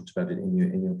and you talked about it in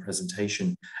your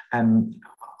presentation.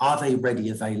 Are they ready,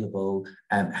 available?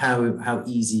 How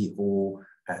easy or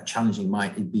challenging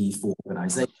might it be for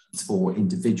organizations, for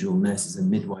individual nurses and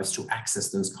midwives to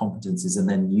access those competencies and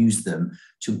then use them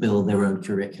to build their own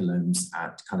curriculums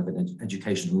at kind of an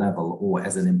educational level or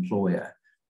as an employer?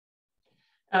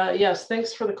 Yes,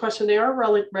 thanks for the question. They are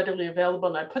readily available,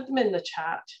 and I put them in the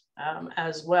chat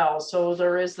as well. So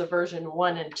there is the version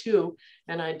 1 and 2,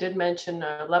 and I did mention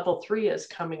level 3 is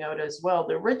coming out as well.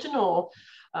 The original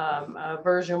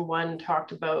version 1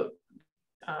 talked about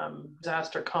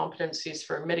disaster competencies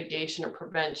for mitigation and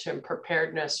prevention,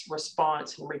 preparedness,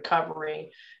 response, and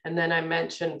recovery. And then I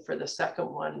mentioned for the second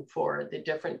one for the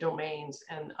different domains,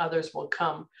 and others will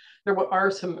come. There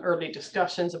are some early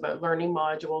discussions about learning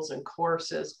modules and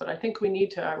courses, but I think we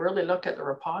need to really look at the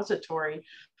repository.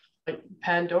 Like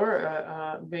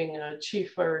Pandora, being a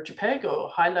chief for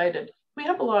JPEGO, highlighted, we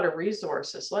have a lot of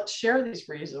resources. Let's share these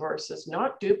resources,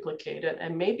 not duplicate it,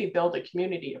 and maybe build a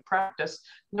community of practice,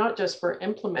 not just for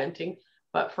implementing,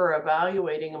 but for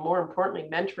evaluating and, more importantly,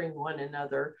 mentoring one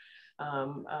another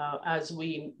as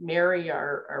we marry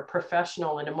our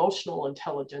professional and emotional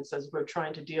intelligence as we're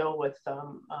trying to deal with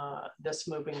this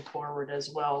moving forward as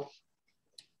well.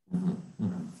 Mm-hmm.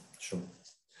 Mm-hmm. Sure.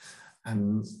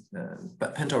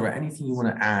 But Pandora, anything you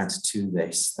want to add to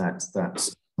this that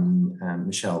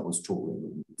Michelle was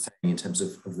saying in terms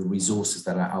of the resources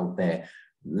that are out there?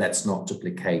 Let's not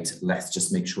duplicate. Let's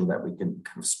just make sure that we can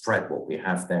kind of spread what we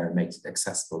have there and make it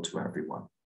accessible to everyone.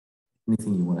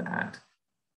 Anything you want to add?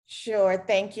 Sure.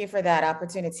 Thank you for that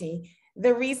opportunity.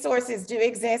 The resources do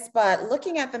exist, but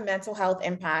looking at the mental health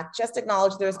impact, just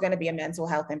acknowledge there's going to be a mental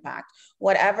health impact.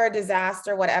 Whatever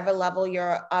disaster, whatever level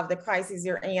of the crisis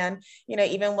you're in, you know,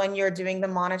 even when you're doing the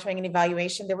monitoring and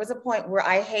evaluation, there was a point where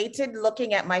I hated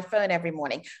looking at my phone every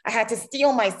morning. I had to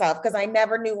steel myself because I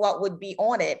never knew what would be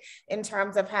on it in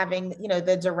terms of having, you know,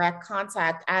 the direct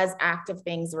contact as active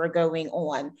things were going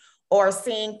on, or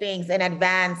seeing things in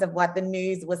advance of what the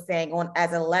news was saying on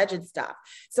as alleged stuff.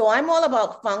 So I'm all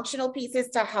about functional pieces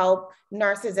to help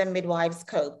nurses and midwives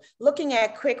cope. Looking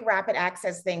at quick, rapid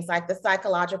access things like the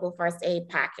psychological first aid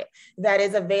packet that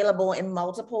is available in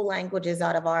multiple languages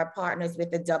out of our partners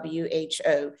with the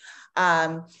WHO.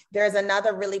 There's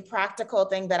another really practical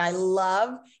thing that I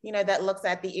love, you know, that looks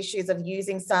at the issues of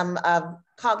using some of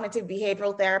cognitive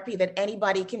behavioral therapy that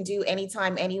anybody can do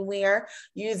anytime, anywhere,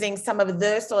 using some of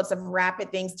those sorts of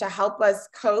rapid things to help us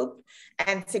cope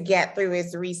and to get through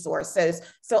as resources.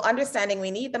 So understanding we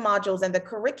need the modules and the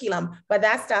curriculum, but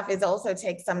that stuff is also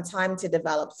takes some time to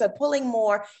develop. So pulling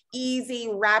more easy,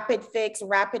 rapid fix,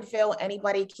 rapid fill,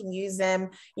 anybody can use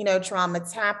them, you know, trauma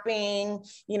tapping,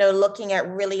 you know, looking at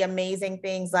really amazing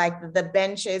things like the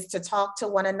benches to talk to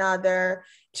one another,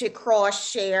 to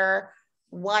cross share,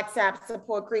 WhatsApp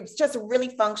support groups, just really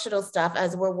functional stuff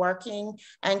as we're working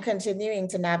and continuing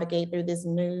to navigate through this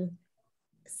new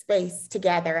space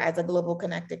together as a global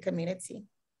connected community.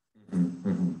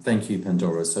 Thank you,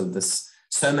 Pandora. So there's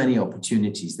so many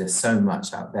opportunities. There's so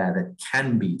much out there that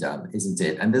can be done, isn't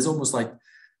it? And there's almost like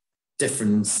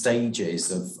different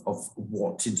stages of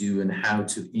what to do and how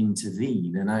to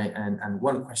intervene. And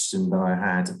one question that I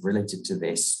had related to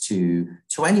this to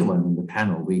anyone in the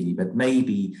panel really, but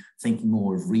maybe thinking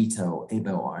more of Rita or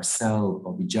Iba or Arcel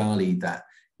or Bijali, that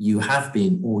you have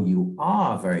been or you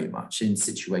are very much in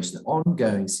situations,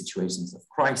 ongoing situations of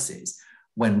crisis,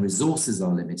 when resources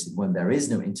are limited, when there is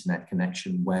no internet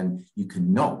connection, when you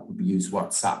cannot use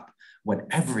WhatsApp, when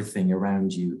everything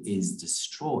around you is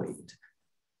destroyed.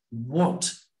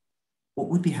 What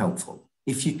would be helpful?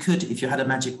 If you had a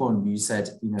magic wand, you said,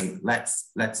 you know,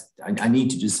 I need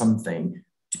to do something,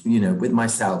 you know, with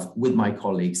myself, with my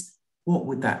colleagues, what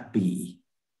would that be?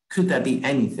 Could there be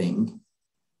anything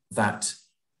that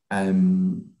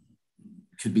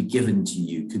could be given to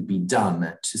you, could be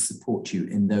done to support you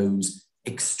in those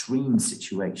extreme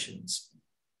situations?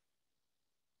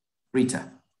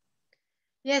 Rita.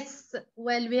 Yes,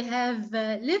 well, we have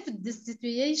lived this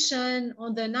situation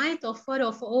on the night of 4th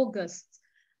of August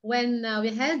when we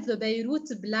had the Beirut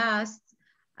blast.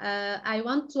 I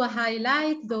want to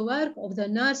highlight the work of the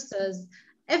nurses.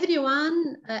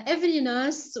 Everyone, every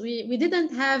nurse, we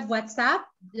didn't have WhatsApp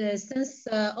since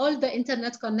all the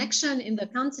internet connection in the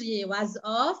country was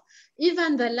off.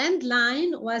 Even the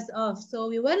landline was off. So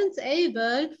we weren't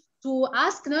able to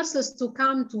ask nurses to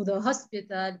come to the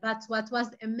hospital. But what was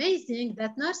amazing,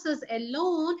 that nurses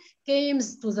alone came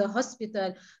to the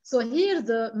hospital. So here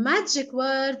the magic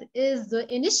word is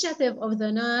the initiative of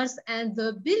the nurse and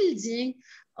the building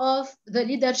of the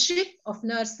leadership of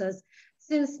nurses.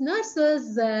 Since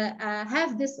nurses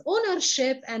have this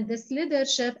ownership and this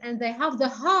leadership, and they have the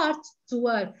heart to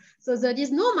work. So there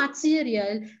is no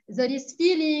material, there is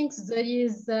feelings, there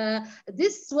is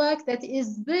this work that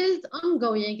is built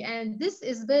ongoing. And this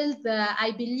is built,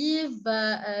 I believe,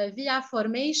 via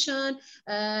formation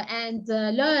and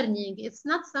learning. It's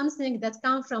not something that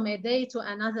comes from a day to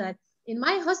another. In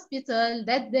my hospital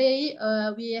that day,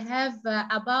 we have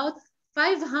about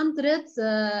 500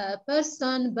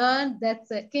 person burn that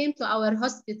came to our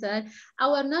hospital.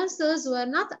 Our nurses were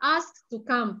not asked to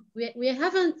come. We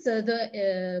haven't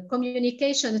the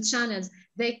communication channels.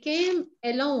 They came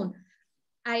alone.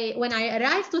 When I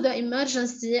arrived to the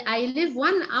emergency, I live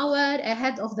 1 hour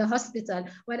ahead of the hospital.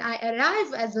 When I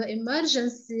arrived at the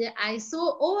emergency, I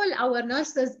saw all our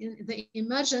nurses in the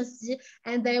emergency,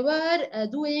 and they were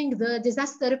doing the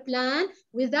disaster plan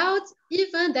without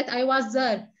even that I was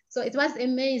there. So it was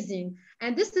amazing.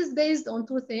 And this is based on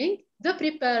 2 things, the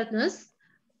preparedness.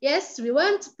 Yes, we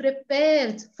weren't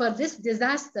prepared for this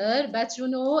disaster, but you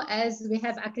know, as we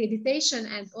have accreditation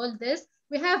and all this,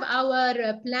 we have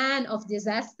our plan of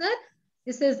disaster.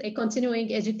 This is a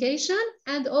continuing education,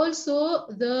 and also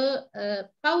the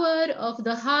power of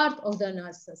the heart of the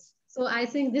nurses. So I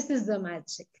think this is the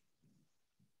magic.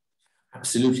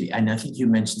 Absolutely. And I think you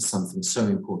mentioned something so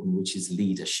important, which is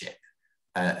leadership.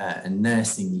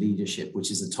 nursing leadership,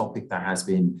 which is a topic that has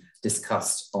been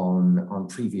discussed on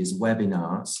previous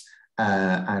webinars,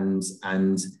 and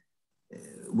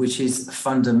which is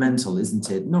fundamental, isn't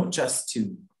it? Not just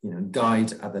to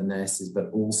guide other nurses, but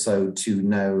also to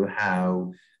know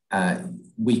how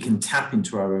we can tap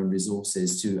into our own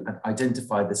resources to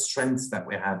identify the strengths that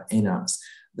we have in us,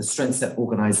 the strengths that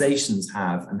organizations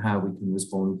have, and how we can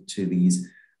respond to these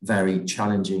very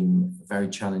challenging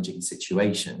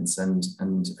situations.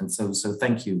 And so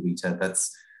thank you, Rita.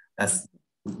 That's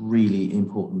really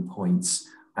important points,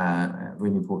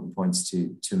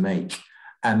 to make.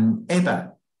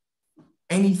 Eba,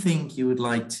 anything you would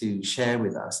like to share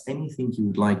with us? Anything you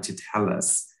would like to tell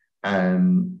us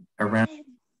around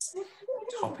the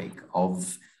topic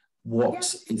of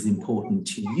what is important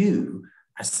to you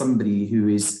as somebody who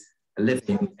is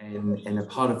living in a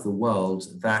part of the world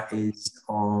that is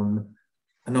on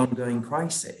an ongoing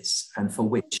crisis, and for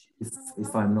which,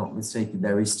 if I'm not mistaken,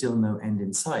 there is still no end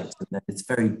in sight, and that it's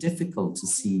very difficult to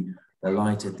see the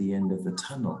light at the end of the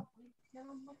tunnel?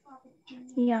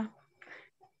 Yeah.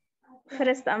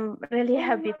 First, I'm really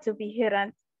happy to be here,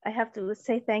 and I have to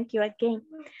say thank you again.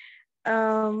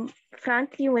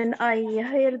 Frankly, when I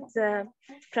heard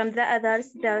from the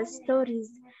others their stories,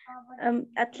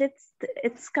 at least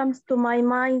it comes to my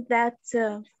mind that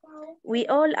we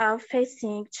all are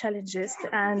facing challenges,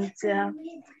 and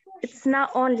it's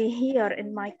not only here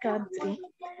in my country.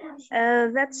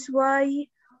 That's why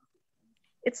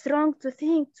it's wrong to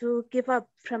think to give up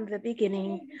from the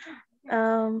beginning.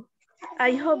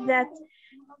 I hope that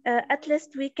at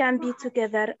least we can be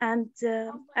together, and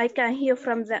I can hear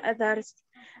from the others.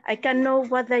 I can know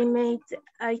what they made.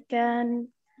 I can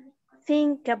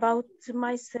think about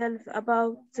myself,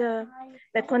 about the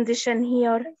condition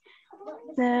here.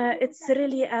 It's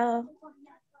really a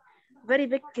very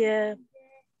big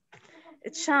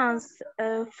chance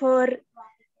for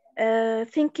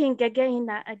thinking again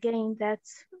that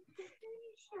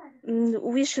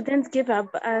we shouldn't give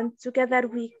up, and together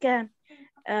we can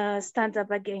stand up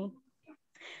again.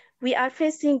 We are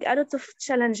facing a lot of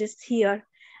challenges here.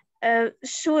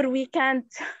 Sure, we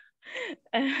can't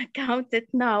count it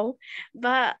now,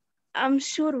 but I'm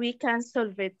sure we can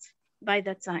solve it by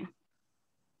that time.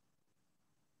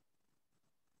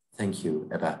 Thank you,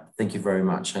 Eba. Thank you very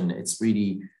much. And it's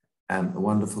really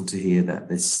wonderful to hear that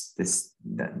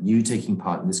that you taking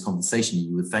part in this conversation,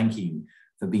 you were thanking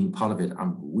for being part of it.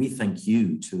 We thank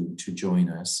you to join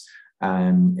us.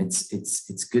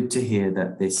 It's good to hear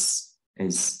that this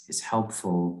is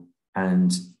helpful.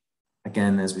 And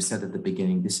again, as we said at the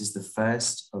beginning, this is the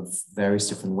first of various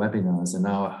different webinars, and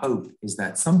our hope is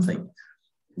that something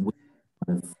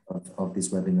of these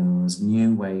webinars,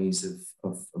 new ways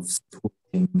of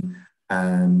supporting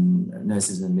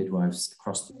nurses and midwives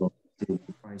across the world deal with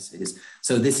the crisis.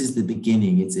 So this is the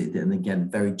beginning, and again,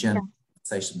 very general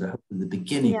conversation, but hopefully the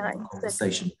beginning of a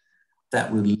conversation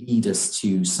that will lead us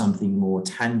to something more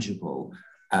tangible,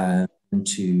 and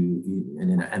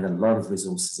a lot of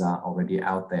resources are already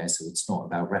out there. So it's not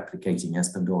about replicating, as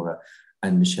Pandora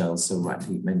and Michelle so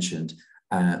rightly mentioned,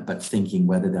 but thinking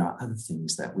whether there are other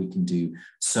things that we can do.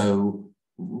 So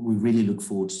we really look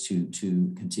forward to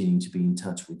continuing to be in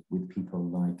touch with people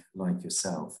like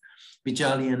yourself.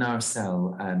 Bijali and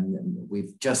Arcel,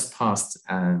 we've just passed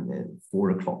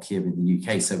 4 o'clock here in the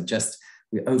UK, so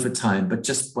we're over time, but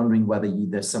just wondering whether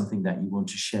there's something that you want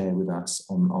to share with us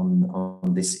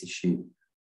on this issue.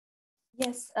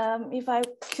 Yes, if I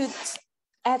could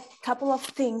add a couple of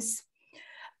things.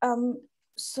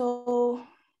 So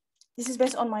this is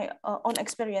based on my own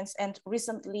experience, and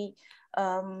recently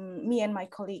me and my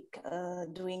colleague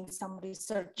doing some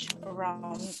research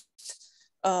around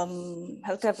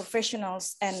healthcare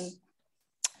professionals and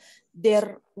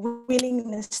their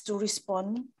willingness to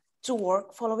respond to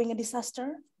work following a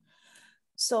disaster.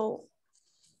 So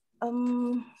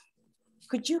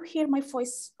could you hear my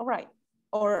voice all right?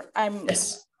 Or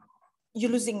Yes. You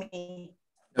losing me?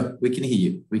 No, we can hear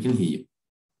you. We can hear you.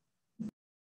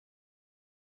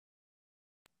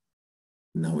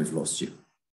 Now we've lost you.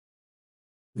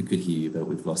 We could hear you, but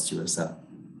we've lost you, Asal.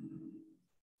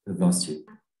 We've lost you.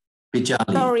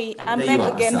 Bijali. Sorry, I'm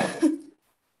back again.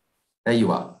 There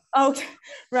you are. Okay,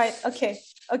 right. Okay.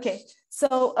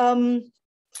 So,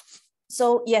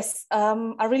 so yes,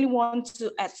 I really want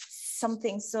to add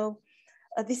something. So,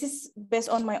 this is based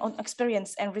on my own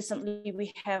experience, and recently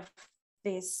we have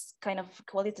this kind of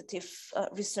qualitative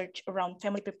research around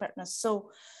family preparedness.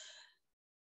 So,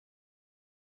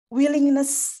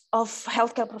 willingness of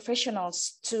healthcare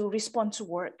professionals to respond to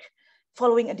work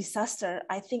following a disaster,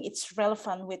 I think it's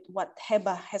relevant with what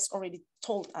Heba has already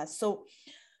told us. So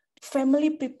family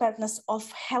preparedness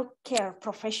of healthcare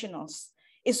professionals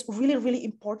is really, really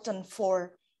important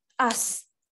for us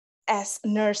as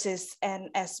nurses and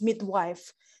as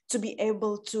midwife to be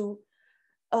able to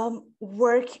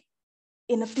work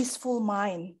in a peaceful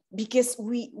mind, because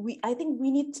I think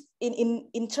we need,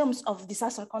 in terms of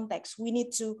disaster context, we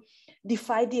need to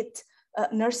divide it,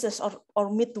 nurses or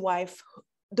midwife,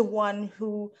 the one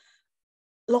who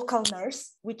local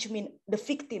nurse, which means the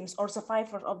victims or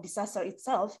survivors of disaster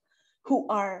itself, who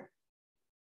are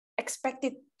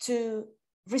expected to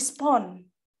respond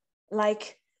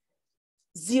like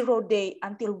 0 day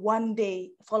until 1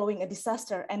 day following a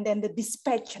disaster, and then the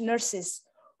dispatch nurses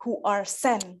who are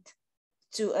sent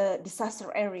to a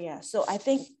disaster area. So I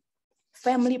think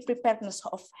family preparedness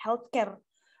of healthcare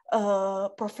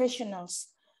professionals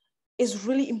is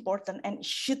really important and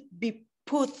should be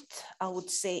put, I would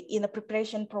say, in the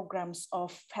preparation programs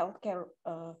of healthcare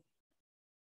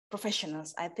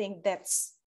professionals. I think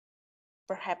that's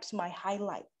perhaps my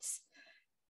highlights.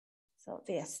 So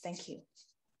yes, thank you.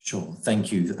 Sure,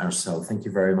 thank you, Arcel. Thank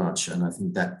you very much. And I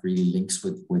think that really links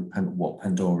with what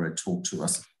Pandora talked to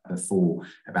us before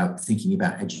about thinking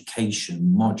about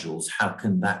education modules. How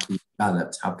can that be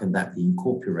developed? How can that be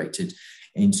incorporated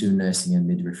into nursing and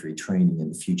midwifery training in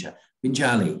the future?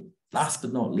 Binjali, last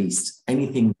but not least,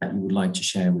 anything that you would like to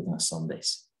share with us on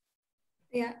this?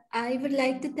 Yeah, I would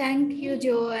like to thank you,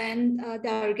 Joe, and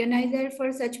the organizer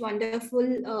for such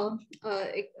wonderful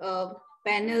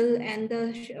panel and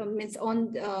the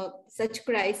on such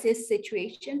crisis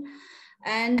situation.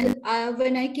 And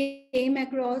when I came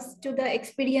across to the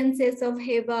experiences of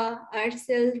Heba,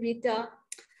 Arcel, Rita,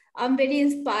 I'm very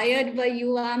inspired by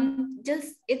you.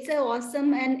 It's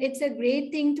awesome and it's a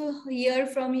great thing to hear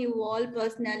from you all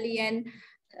personally and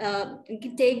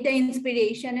take the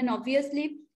inspiration. And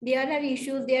obviously there are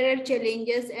issues, there are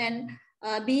challenges, and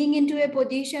being into a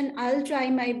position, I'll try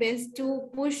my best to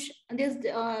push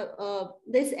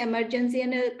this emergency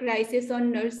and a crisis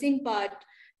on nursing part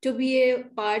to be a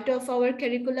part of our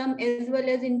curriculum as well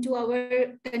as into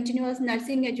our continuous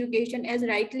nursing education. As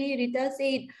rightly Rita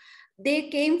said, they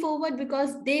came forward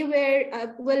because they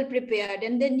were well prepared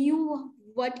and they knew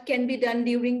what can be done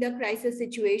during the crisis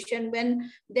situation when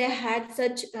they had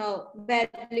such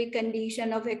badly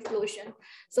condition of explosion.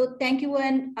 So thank you,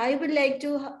 and I would like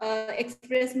to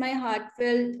express my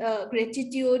heartfelt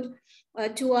gratitude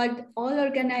toward all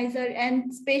organizers,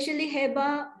 and especially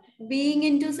Heba, being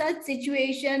into such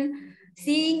situation,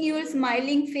 seeing your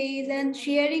smiling face and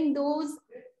sharing those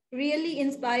really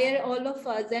inspire all of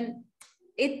us, and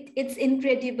it's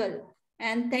incredible.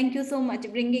 And thank you so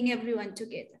much bringing everyone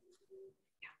together.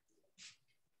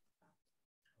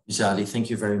 Jali, thank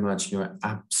you very much. You're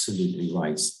absolutely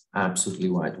right. Absolutely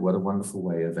right. What a wonderful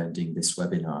way of ending this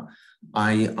webinar.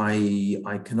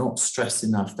 I cannot stress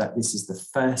enough that this is the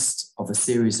first of a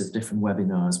series of different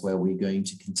webinars where we're going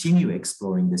to continue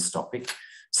exploring this topic.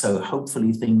 So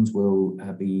hopefully things will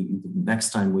be, next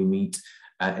time we meet,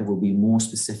 it will be more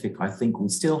specific. I think we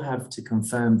still have to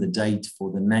confirm the date for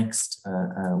the next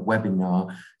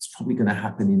webinar. It's probably going to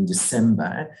happen in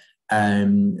December.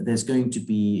 There's going to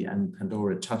be, and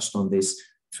Pandora touched on this,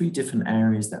 3 different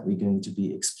areas that we're going to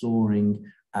be exploring: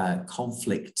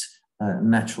 conflict,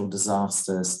 natural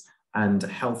disasters, and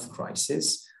health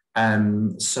crisis.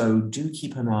 So do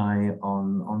keep an eye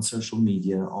on social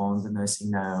media, on the Nursing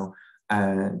Now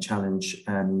Challenge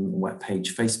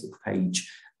webpage, Facebook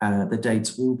page. The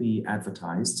dates will be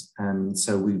advertised,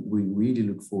 so we really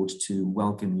look forward to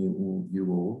welcome you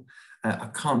all. I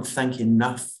can't thank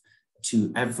enough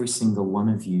to every single one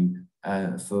of you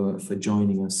for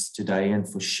joining us today and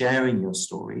for sharing your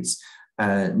stories.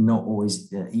 Not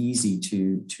always easy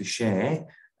to share,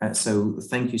 so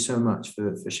thank you so much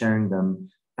for sharing them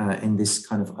in this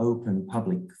kind of open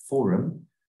public forum.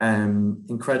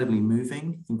 Incredibly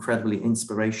moving, incredibly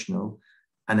inspirational.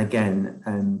 And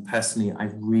again, personally, I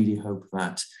really hope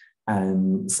that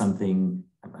something,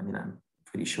 I mean, I'm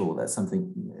pretty sure that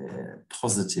something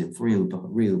positive, real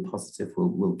positive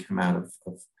will come out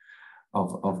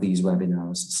of these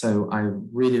webinars. So I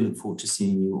really look forward to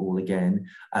seeing you all again.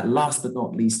 Last but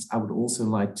not least, I would also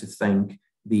like to thank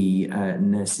the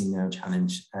Nursing Now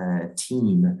Challenge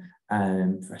team,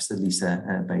 Professor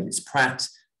Lisa Bayliss-Pratt,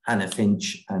 Hannah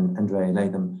Finch, and Andrea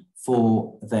Latham,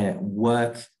 for their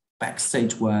work,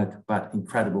 backstage work, but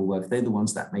incredible work. They're the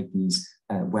ones that make these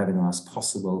webinars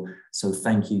possible. So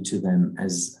thank you to them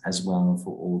as well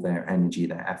for all their energy,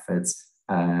 their efforts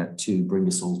to bring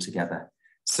us all together.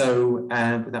 So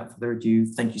without further ado,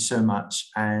 thank you so much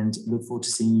and look forward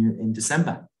to seeing you in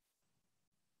December.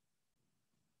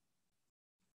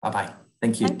 Bye-bye.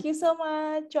 Thank you. Thank you so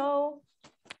much, Joe.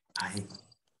 Bye.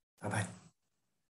 Bye-bye.